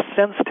it makes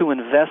sense to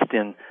invest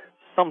in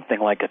something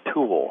like a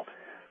tool.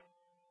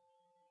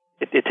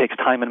 It takes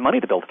time and money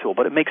to build a tool,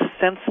 but it makes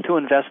sense to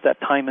invest that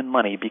time and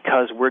money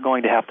because we're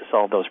going to have to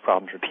solve those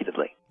problems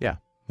repeatedly. Yeah.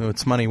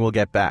 It's money we'll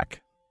get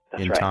back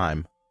That's in right.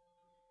 time.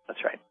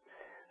 That's right.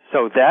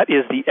 So that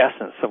is the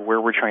essence of where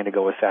we're trying to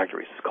go with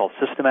factories. It's called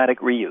systematic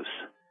reuse.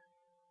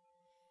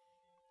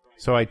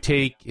 So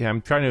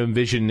I'm trying to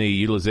envision the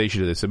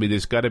utilization of this. I mean,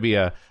 there's got to be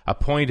a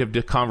point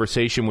of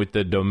conversation with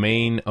the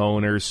domain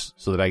owners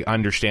so that I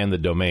understand the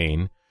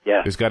domain.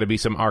 Yeah. There's got to be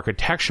some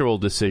architectural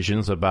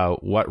decisions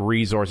about what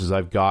resources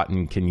I've got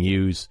and can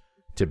use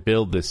to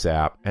build this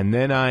app. And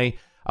then I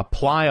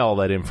apply all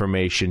that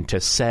information to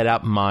set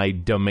up my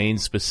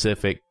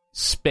domain-specific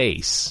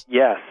space.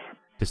 Yes.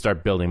 To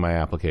start building my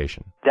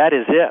application. That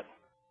is it.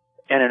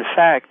 And in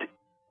fact,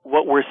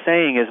 what we're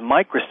saying is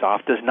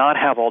Microsoft does not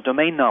have all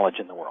domain knowledge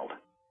in the world.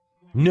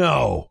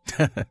 No.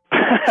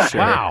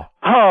 Wow.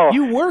 Oh,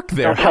 You work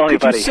there. don't tell How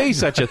could anybody. you say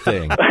such a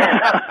thing? Shh,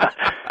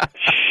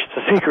 it's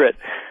a secret.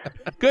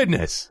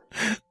 Goodness.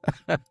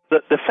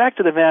 The fact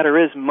of the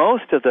matter is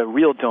most of the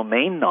real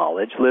domain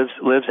knowledge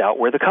lives out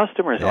where the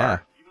customers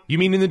are. You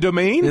mean in the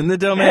domain? In the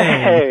domain.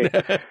 Hey,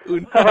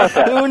 how about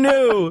that? Who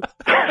knew?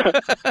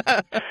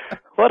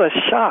 What a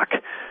shock.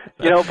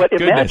 But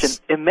Goodness.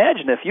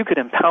 imagine if you could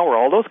empower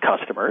all those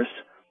customers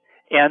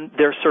and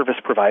their service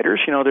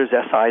providers. There's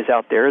SIs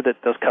out there that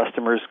those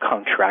customers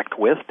contract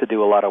with to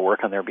do a lot of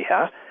work on their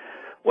behalf.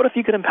 What if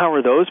you could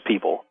empower those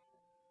people?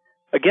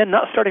 Again,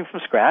 not starting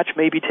from scratch,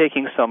 maybe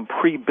taking some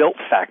pre-built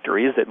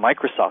factories that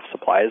Microsoft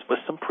supplies with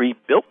some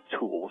pre-built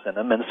tools in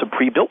them and some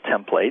pre-built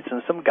templates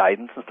and some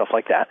guidance and stuff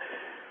like that,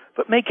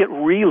 but make it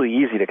really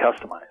easy to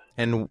customize.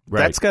 And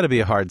Right. that's got to be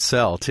a hard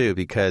sell, too,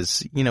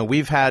 because,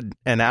 we've had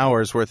an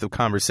hour's worth of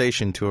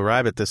conversation to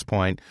arrive at this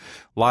point.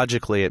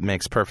 Logically, it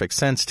makes perfect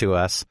sense to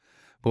us.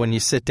 But when you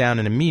sit down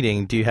in a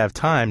meeting, do you have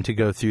time to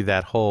go through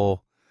that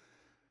whole,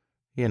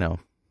 you know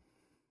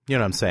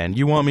what I'm saying?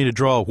 You want me to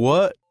draw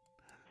what?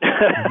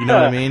 You know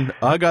what I mean?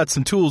 I got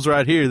some tools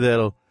right here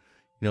that'll,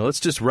 let's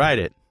just write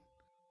it.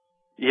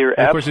 You're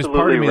And of course, there's absolutely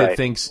part of me right. that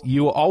thinks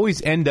you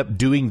always end up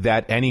doing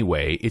that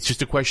anyway. It's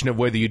just a question of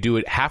whether you do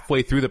it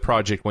halfway through the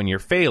project when you're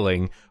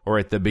failing or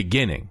at the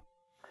beginning.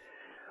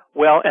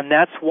 Well, and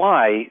that's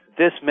why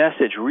this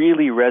message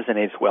really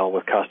resonates well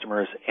with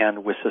customers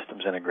and with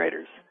systems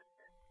integrators.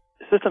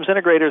 Systems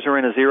integrators are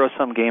in a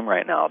zero-sum game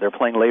right now. They're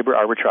playing labor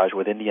arbitrage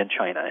with India and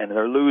China, and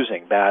they're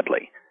losing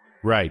badly.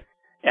 Right.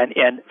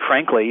 And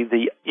frankly,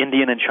 the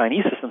Indian and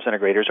Chinese systems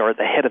integrators are at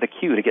the head of the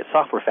queue to get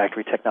software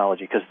factory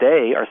technology because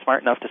they are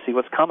smart enough to see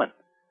what's coming.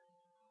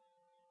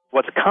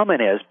 What's coming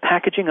is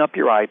packaging up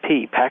your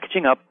IP,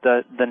 packaging up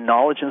the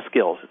knowledge and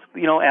skills. It's,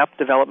 app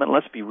development,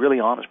 let's be really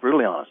honest,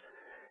 brutally honest.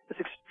 It's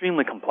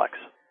extremely complex.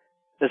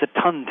 There's a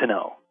ton to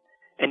know.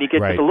 And you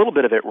get Right. just a little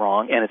bit of it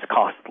wrong, and it's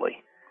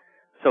costly.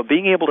 So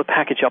being able to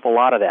package up a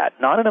lot of that,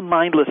 not in a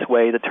mindless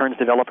way that turns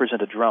developers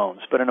into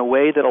drones, but in a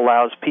way that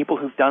allows people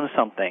who've done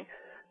something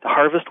to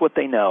harvest what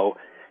they know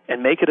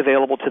and make it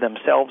available to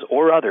themselves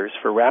or others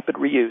for rapid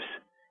reuse,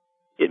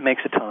 it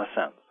makes a ton of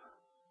sense.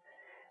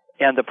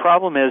 And the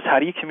problem is, how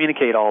do you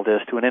communicate all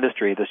this to an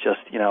industry that's just,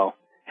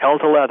 hell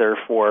to leather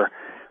for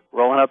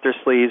rolling up their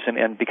sleeves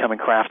and becoming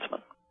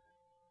craftsmen?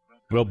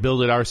 We'll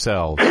build it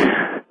ourselves.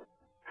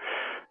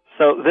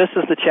 So this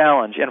is the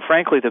challenge. And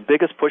frankly, the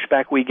biggest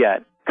pushback we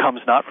get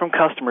comes not from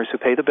customers who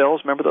pay the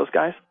bills. Remember those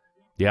guys?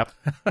 Yep.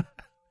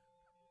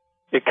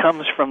 It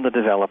comes from the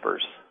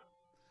developers.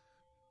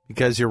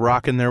 Because you're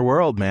rocking their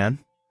world, man.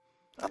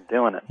 I'm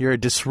doing it. You're a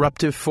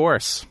disruptive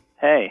force.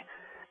 Hey,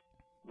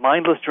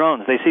 mindless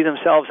drones. They see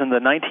themselves in the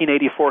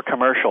 1984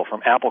 commercial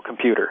from Apple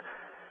Computer.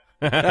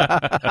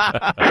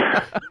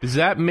 Does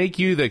that make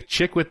you the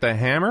chick with the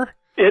hammer?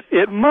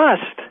 It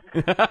must.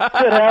 Good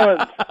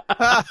heavens.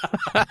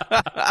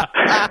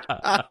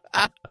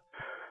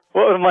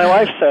 What would my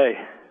wife say?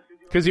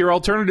 Because your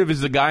alternative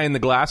is the guy in the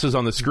glasses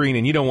on the screen,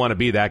 and you don't want to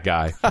be that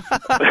guy.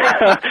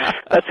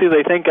 That's who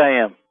they think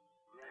I am.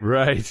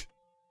 Right.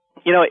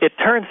 It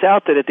turns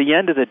out that at the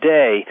end of the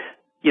day,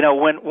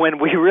 when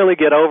we really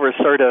get over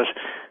sort of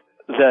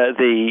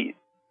the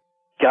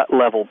gut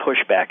level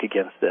pushback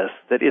against this,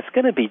 that it's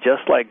going to be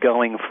just like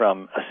going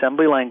from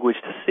assembly language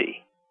to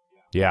C.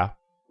 Yeah.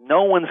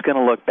 No one's going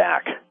to look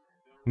back.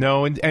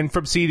 No, and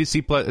from C to C++,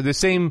 the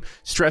same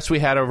stress we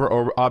had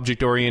over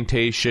object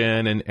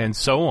orientation and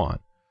so on.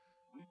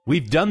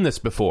 We've done this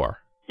before.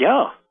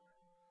 Yeah.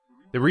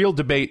 The real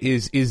debate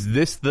is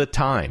this the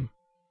time?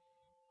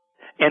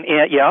 And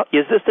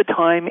is this the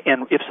time?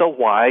 And if so,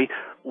 why?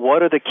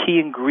 What are the key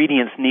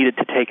ingredients needed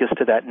to take us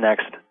to that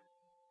next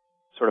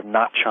sort of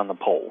notch on the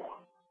pole?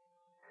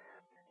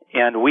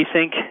 And we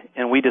think,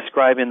 and we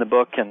describe in the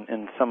book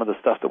and some of the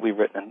stuff that we've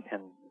written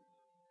and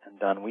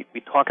done, we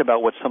talk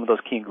about what some of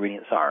those key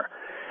ingredients are.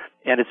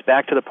 And it's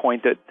back to the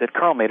point that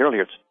Carl made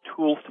earlier. It's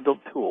tools to build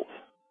tools.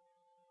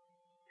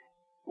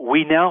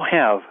 We now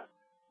have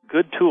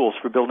good tools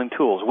for building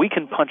tools. We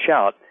can punch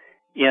out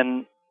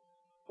in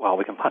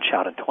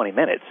 20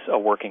 minutes a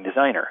working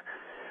designer.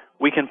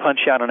 We can punch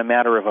out in a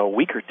matter of a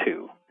week or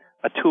two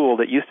a tool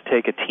that used to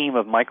take a team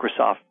of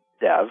Microsoft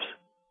devs,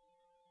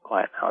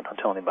 quiet now, don't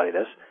tell anybody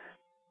this,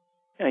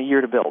 in a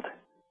year to build.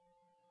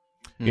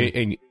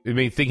 And I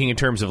mean, thinking in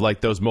terms of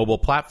like those mobile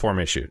platform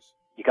issues.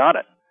 You got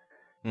it.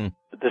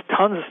 There's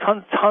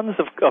tons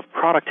of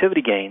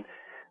productivity gain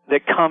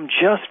that come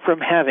just from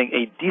having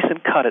a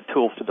decent cut at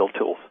tools to build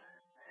tools,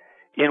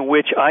 in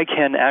which I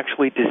can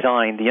actually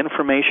design the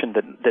information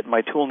that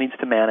my tool needs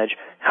to manage,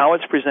 how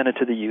it's presented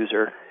to the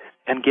user,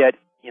 and get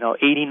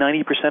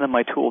 80-90% of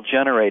my tool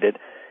generated.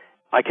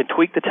 I can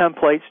tweak the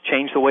templates,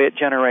 change the way it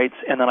generates,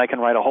 and then I can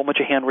write a whole bunch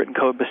of handwritten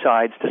code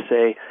besides to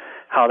say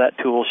how that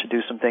tool should do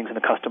some things in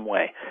a custom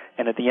way.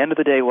 And at the end of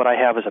the day, what I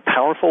have is a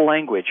powerful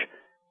language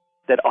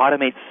that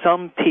automates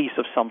some piece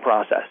of some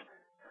process.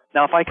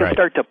 Now, if I can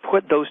start to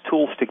put those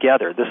tools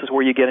together, this is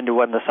where you get into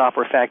what in the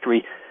software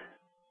factory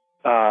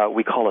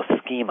we call a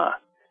schema.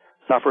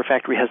 Software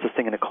Factory has this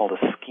thing in it called a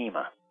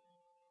schema.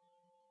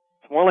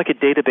 It's more like a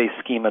database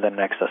schema than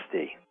an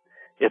XSD.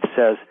 It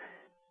says,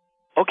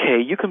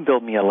 okay, you can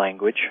build me a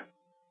language.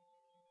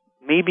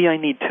 Maybe I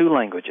need 2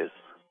 languages.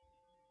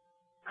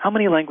 How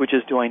many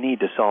languages do I need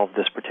to solve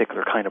this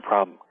particular kind of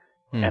problem?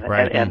 And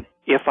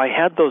if I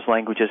had those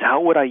languages,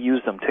 how would I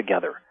use them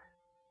together?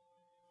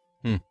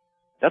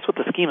 That's what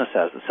the schema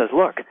says. It says,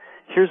 look,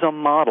 here's a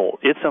model.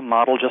 It's a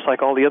model just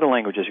like all the other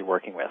languages you're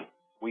working with.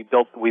 We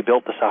built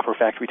the Software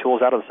Factory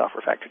tools out of the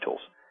Software Factory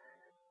tools.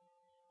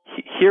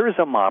 Here is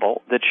a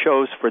model that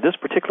shows for this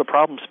particular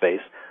problem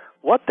space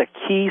what the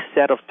key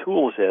set of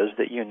tools is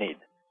that you need,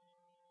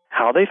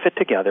 how they fit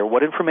together,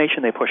 what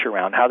information they push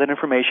around, how that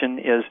information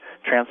is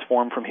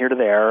transformed from here to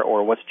there,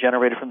 or what's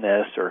generated from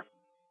this, or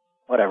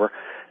whatever.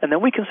 And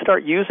then we can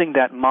start using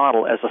that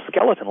model as a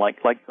skeleton,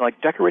 like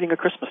decorating a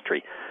Christmas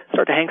tree.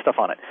 Start to hang stuff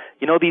on it.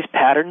 You know these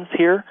patterns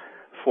here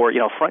for,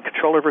 front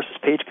controller versus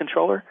page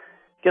controller?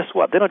 Guess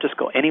what? They don't just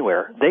go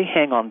anywhere. They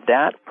hang on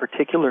that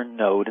particular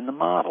node in the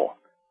model.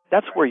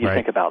 That's where you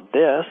think about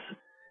this,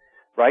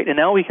 right? And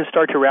now we can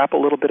start to wrap a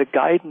little bit of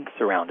guidance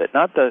around it,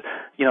 not the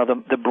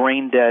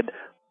brain dead,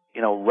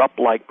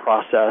 RUP-like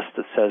process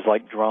that says,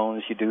 like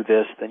drones, you do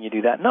this, then you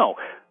do that. No.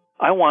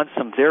 I want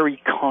some very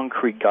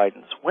concrete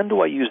guidance. When do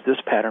I use this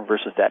pattern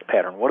versus that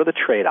pattern? What are the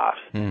trade-offs?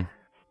 Can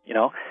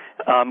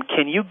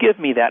you give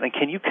me that, and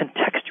can you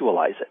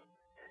contextualize it?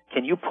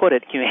 Can you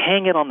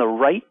hang it on the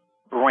right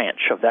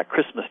branch of that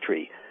Christmas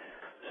tree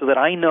so that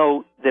I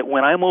know that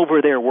when I'm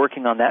over there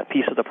working on that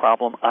piece of the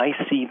problem, I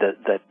see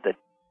the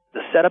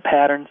set of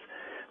patterns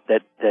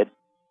that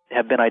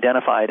have been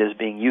identified as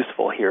being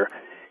useful here,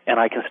 and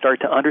I can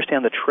start to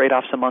understand the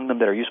trade-offs among them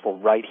that are useful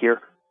right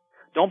here.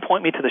 Don't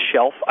point me to the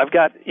shelf. I've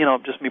got,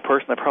 just me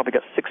personally, I've probably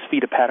got 6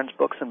 feet of patterns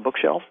books and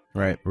bookshelves.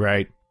 Right.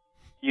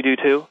 You do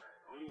too?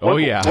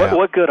 Yeah.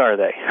 What good are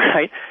they,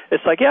 right?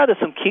 It's like, there's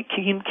some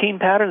keen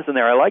patterns in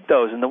there. I like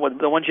those. And the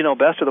ones you know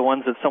best are the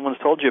ones that someone's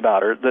told you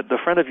about or that the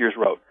friend of yours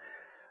wrote.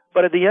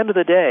 But at the end of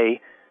the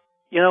day,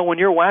 when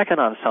you're whacking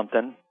on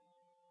something,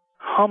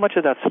 how much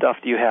of that stuff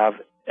do you have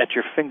at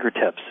your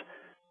fingertips?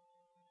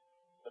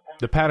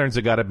 The patterns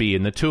have got to be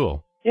in the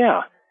tool.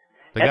 Yeah.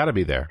 They got to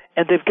be there.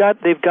 And they've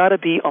got to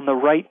be on the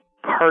right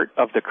part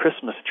of the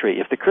Christmas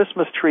tree. If the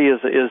Christmas tree is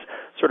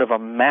sort of a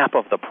map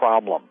of the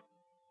problem,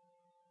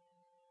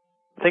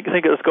 think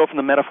let's go from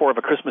the metaphor of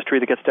a Christmas tree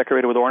that gets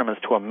decorated with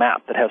ornaments to a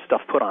map that has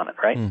stuff put on it,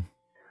 right?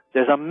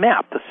 There's a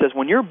map that says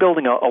when you're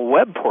building a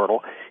web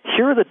portal,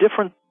 here are the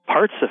different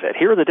parts of it.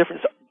 Here are the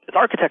different, it's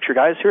architecture,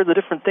 guys. Here are the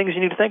different things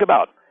you need to think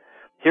about.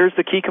 Here's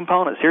the key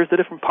components. Here's the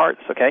different parts,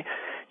 okay?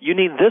 You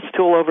need this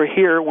tool over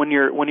here when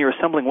you're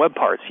assembling web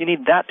parts. You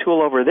need that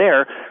tool over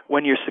there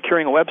when you're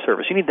securing a web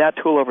service. You need that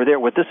tool over there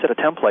with this set of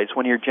templates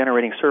when you're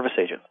generating service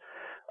agents.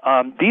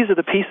 These are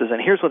the pieces,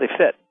 and here's where they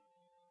fit.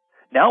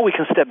 Now we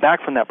can step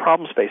back from that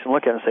problem space and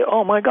look at it and say,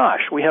 oh my gosh,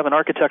 we have an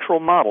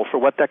architectural model for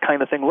what that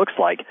kind of thing looks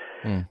like.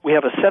 We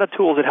have a set of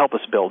tools that help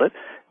us build it.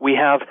 We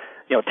have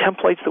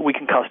templates that we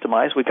can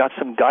customize. We've got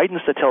some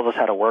guidance that tells us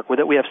how to work with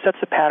it. We have sets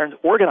of patterns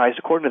organized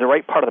according to the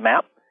right part of the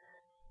map.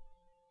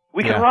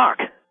 We can rock,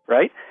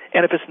 right?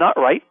 And if it's not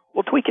right,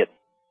 we'll tweak it.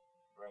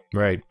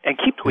 Right. And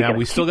keep tweaking it. Yeah,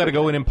 we still got to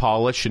go in and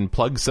polish and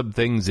plug some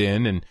things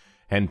in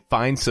and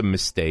find some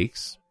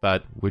mistakes,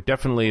 but we're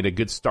definitely at a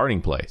good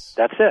starting place.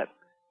 That's it.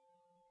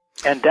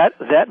 And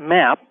that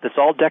map that's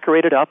all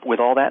decorated up with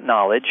all that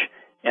knowledge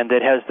and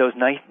that has those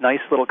nice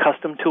little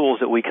custom tools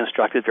that we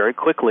constructed very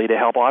quickly to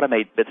help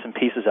automate bits and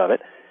pieces of it,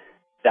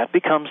 that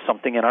becomes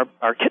something in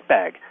our kit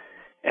bag.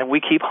 And we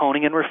keep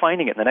honing and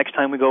refining it. And the next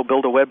time we go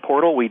build a web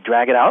portal, we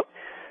drag it out.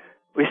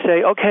 We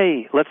say,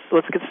 okay, let's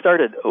get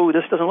started. Oh,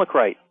 this doesn't look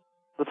right.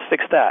 Let's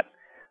fix that.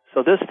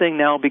 So this thing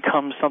now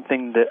becomes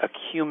something that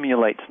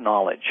accumulates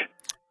knowledge.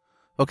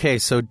 Okay,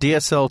 so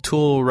DSL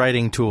tool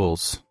writing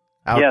tools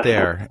out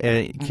there.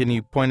 Can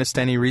you point us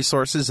to any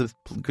resources of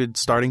good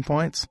starting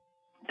points?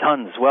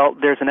 Tons. Well,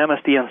 there's an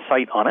MSDN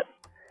site on it,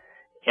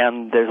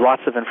 and there's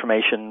lots of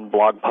information,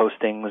 blog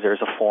postings,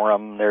 there's a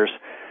forum, there's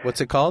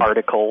What's it called?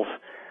 Articles.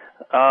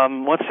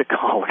 What's it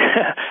called?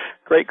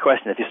 Great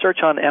question. If you search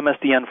on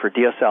MSDN for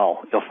DSL,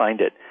 you'll find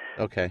it.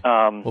 Okay.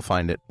 We'll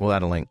find it. We'll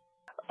add a link.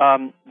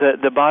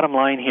 The bottom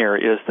line here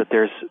is that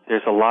there's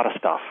a lot of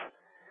stuff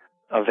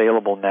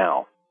available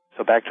now.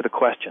 So back to the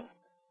question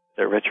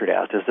that Richard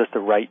asked, is this the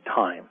right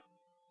time?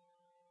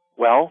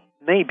 Well,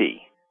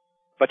 maybe.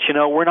 But,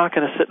 we're not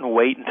going to sit and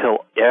wait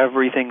until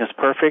everything is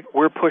perfect.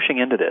 We're pushing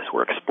into this.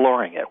 We're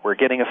exploring it. We're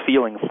getting a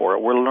feeling for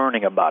it. We're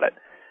learning about it.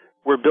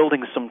 We're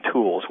building some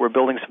tools. We're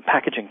building some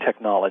packaging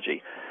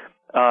technology.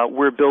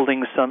 We're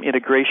building some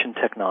integration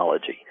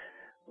technology.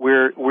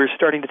 We're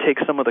starting to take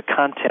some of the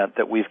content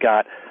that we've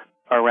got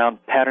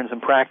around patterns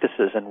and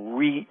practices and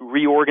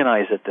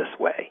reorganize it this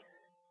way.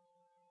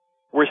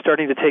 We're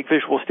starting to take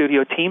Visual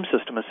Studio Team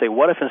System and say,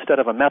 what if instead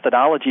of a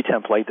methodology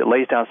template that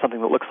lays down something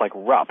that looks like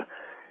RUP,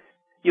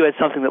 you had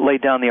something that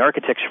laid down the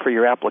architecture for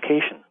your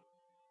application?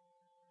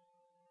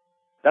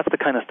 That's the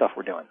kind of stuff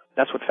we're doing.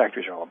 That's what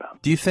factories are all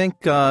about. Do you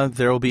think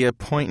there will be a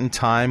point in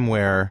time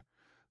where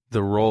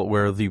the role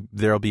where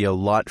there'll be a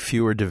lot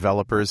fewer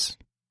developers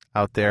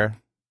out there,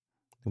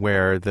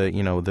 where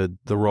the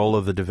role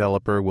of the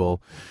developer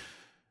will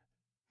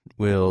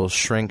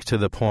shrink to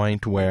the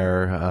point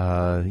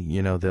where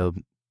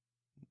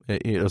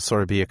it'll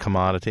sort of be a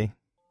commodity?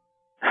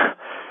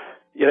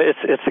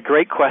 It's a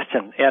great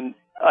question, and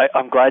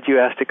I'm glad you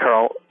asked it,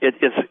 Carl. It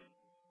is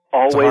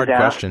always asked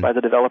question by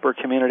the developer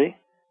community.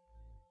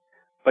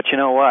 But you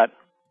know what?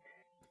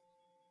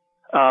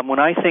 When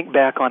I think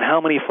back on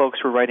how many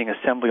folks were writing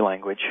assembly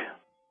language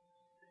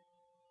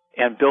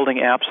and building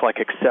apps like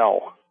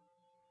Excel,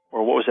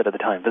 or what was it at the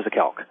time,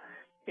 VisiCalc,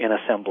 in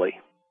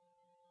assembly,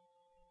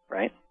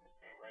 right?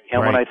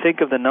 And when I think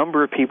of the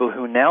number of people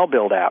who now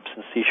build apps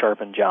in C#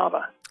 and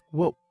Java.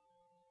 Well,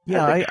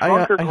 yeah,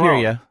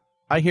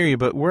 I hear you,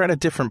 but we're at a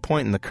different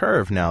point in the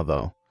curve now,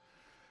 though,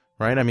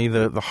 right? I mean,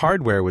 the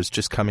hardware was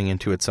just coming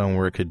into its own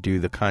where it could do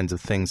the kinds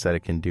of things that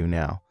it can do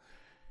now.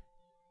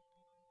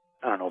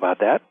 I don't know about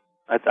that.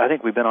 I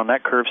think we've been on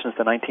that curve since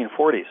the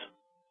 1940s.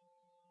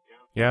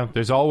 Yeah,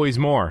 there's always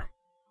more.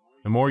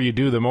 The more you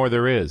do, the more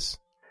there is.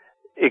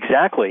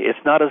 Exactly. It's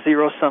not a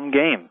zero-sum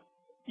game.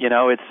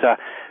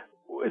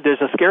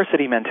 There's a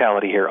scarcity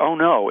mentality here. Oh,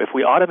 no, if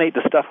we automate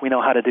the stuff we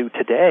know how to do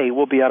today,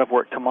 we'll be out of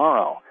work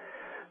tomorrow.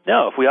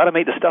 No, if we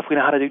automate the stuff we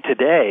know how to do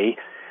today,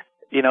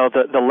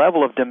 the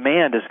level of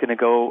demand is going to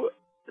go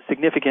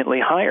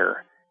significantly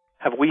higher.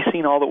 Have we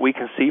seen all that we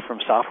can see from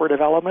software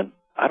development?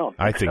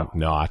 I think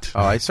not.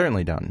 Oh, I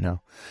certainly don't,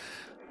 no.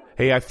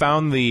 Hey, I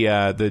found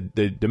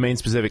the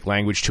domain-specific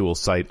language tool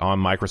site on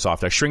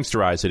Microsoft. I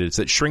shrinksterized it. It's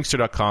at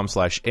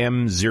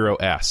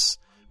shrinkster.com/M0S,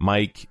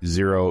 Mike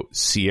 0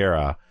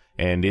 Sierra,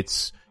 and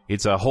it's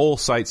a whole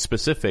site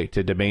specific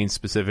to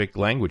domain-specific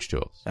language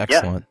tools.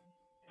 Excellent.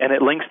 Yeah. And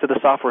it links to the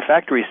Software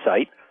Factory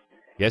site.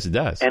 Yes, it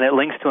does. And it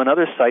links to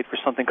another site for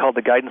something called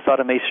the Guidance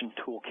Automation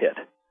Toolkit.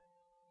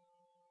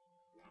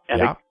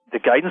 And the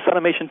Guidance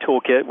Automation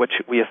Toolkit, which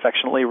we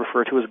affectionately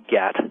refer to as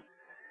GATT,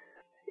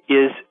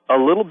 is a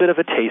little bit of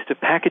a taste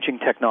of packaging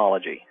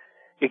technology.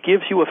 It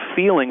gives you a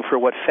feeling for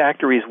what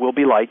factories will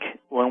be like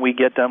when we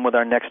get done with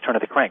our next turn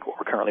of the crank, what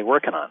we're currently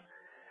working on.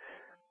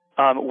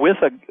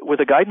 With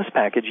a guidance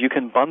package, you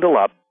can bundle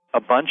up a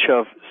bunch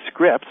of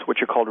scripts,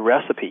 which are called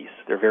recipes.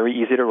 They're very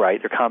easy to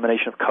write. They're a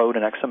combination of code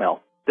and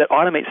XML that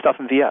automate stuff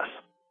in VS.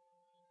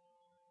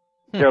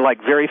 They're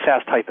like very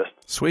fast typists.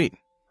 Sweet.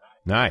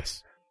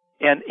 Nice.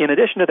 And in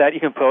addition to that, you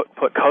can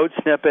put code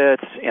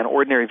snippets and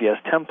ordinary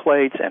VS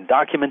templates and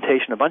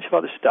documentation, a bunch of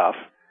other stuff,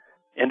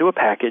 into a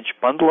package,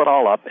 bundle it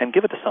all up, and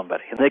give it to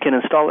somebody. And they can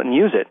install it and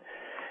use it,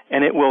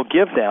 and it will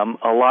give them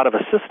a lot of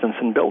assistance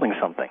in building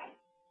something.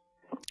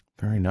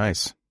 Very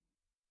nice.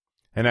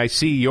 And I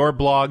see your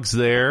blogs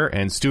there,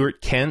 and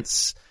Stuart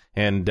Kent's,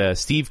 and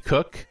Steve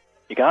Cook.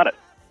 You got it.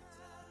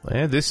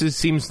 Yeah,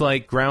 seems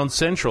like ground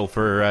central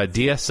for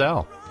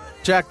DSL.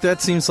 Jack,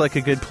 that seems like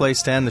a good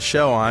place to end the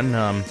show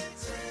on.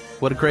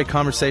 What a great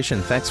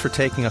conversation. Thanks for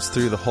taking us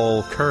through the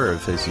whole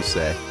curve, as you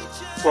say.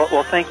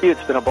 Well, thank you.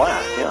 It's been a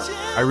blast, yeah.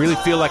 I really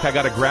feel like I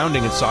got a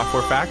grounding in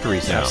software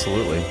factories now.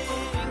 Absolutely.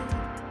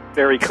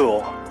 Very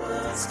cool.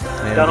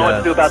 I don't know what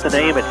to do about the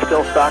name. It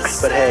still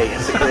sucks, but hey,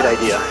 it's a great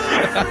idea.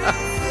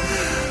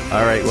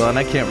 All right, well, and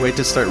I can't wait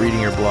to start reading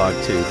your blog,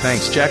 too.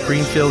 Thanks. Jack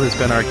Greenfield has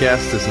been our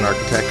guest as an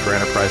architect for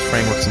enterprise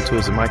frameworks and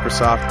tools at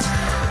Microsoft.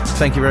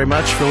 Thank you very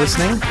much for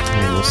listening,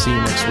 and we'll see you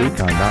next week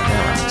on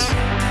 .NET Rocks.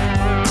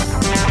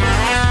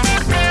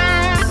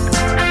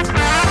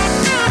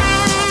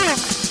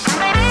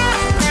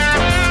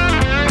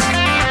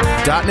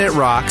 .NET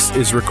Rocks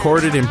is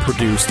recorded and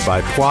produced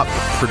by PWOP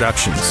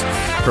Productions,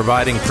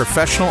 providing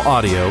professional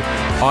audio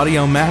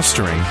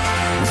mastering,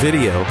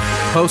 video,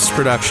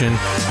 post-production,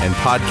 and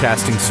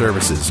podcasting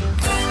services.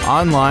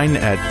 Online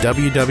at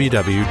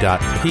www.pwop.com.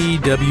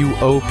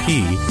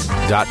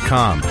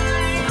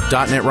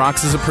 .NET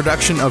Rocks is a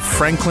production of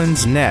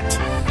Franklin's Net,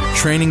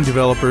 training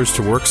developers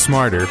to work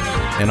smarter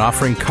and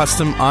offering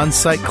custom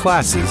on-site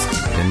classes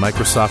in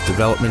Microsoft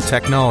development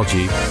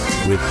technology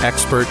with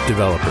expert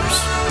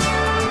developers.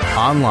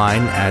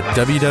 Online at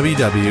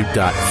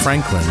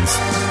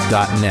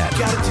www.franklins.net.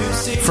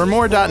 For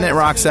more .NET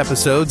Rocks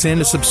episodes and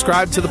to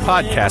subscribe to the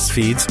podcast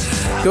feeds,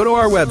 go to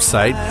our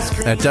website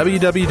at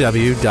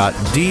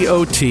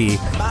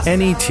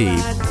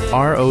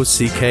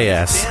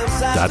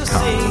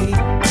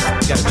www.dotnetrocks.com.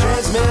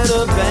 Transmit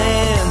a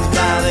band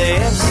by the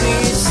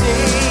FCC.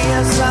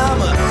 Yes,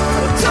 I'm a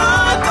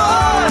toy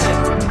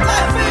boy.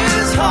 Life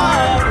is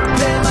hard.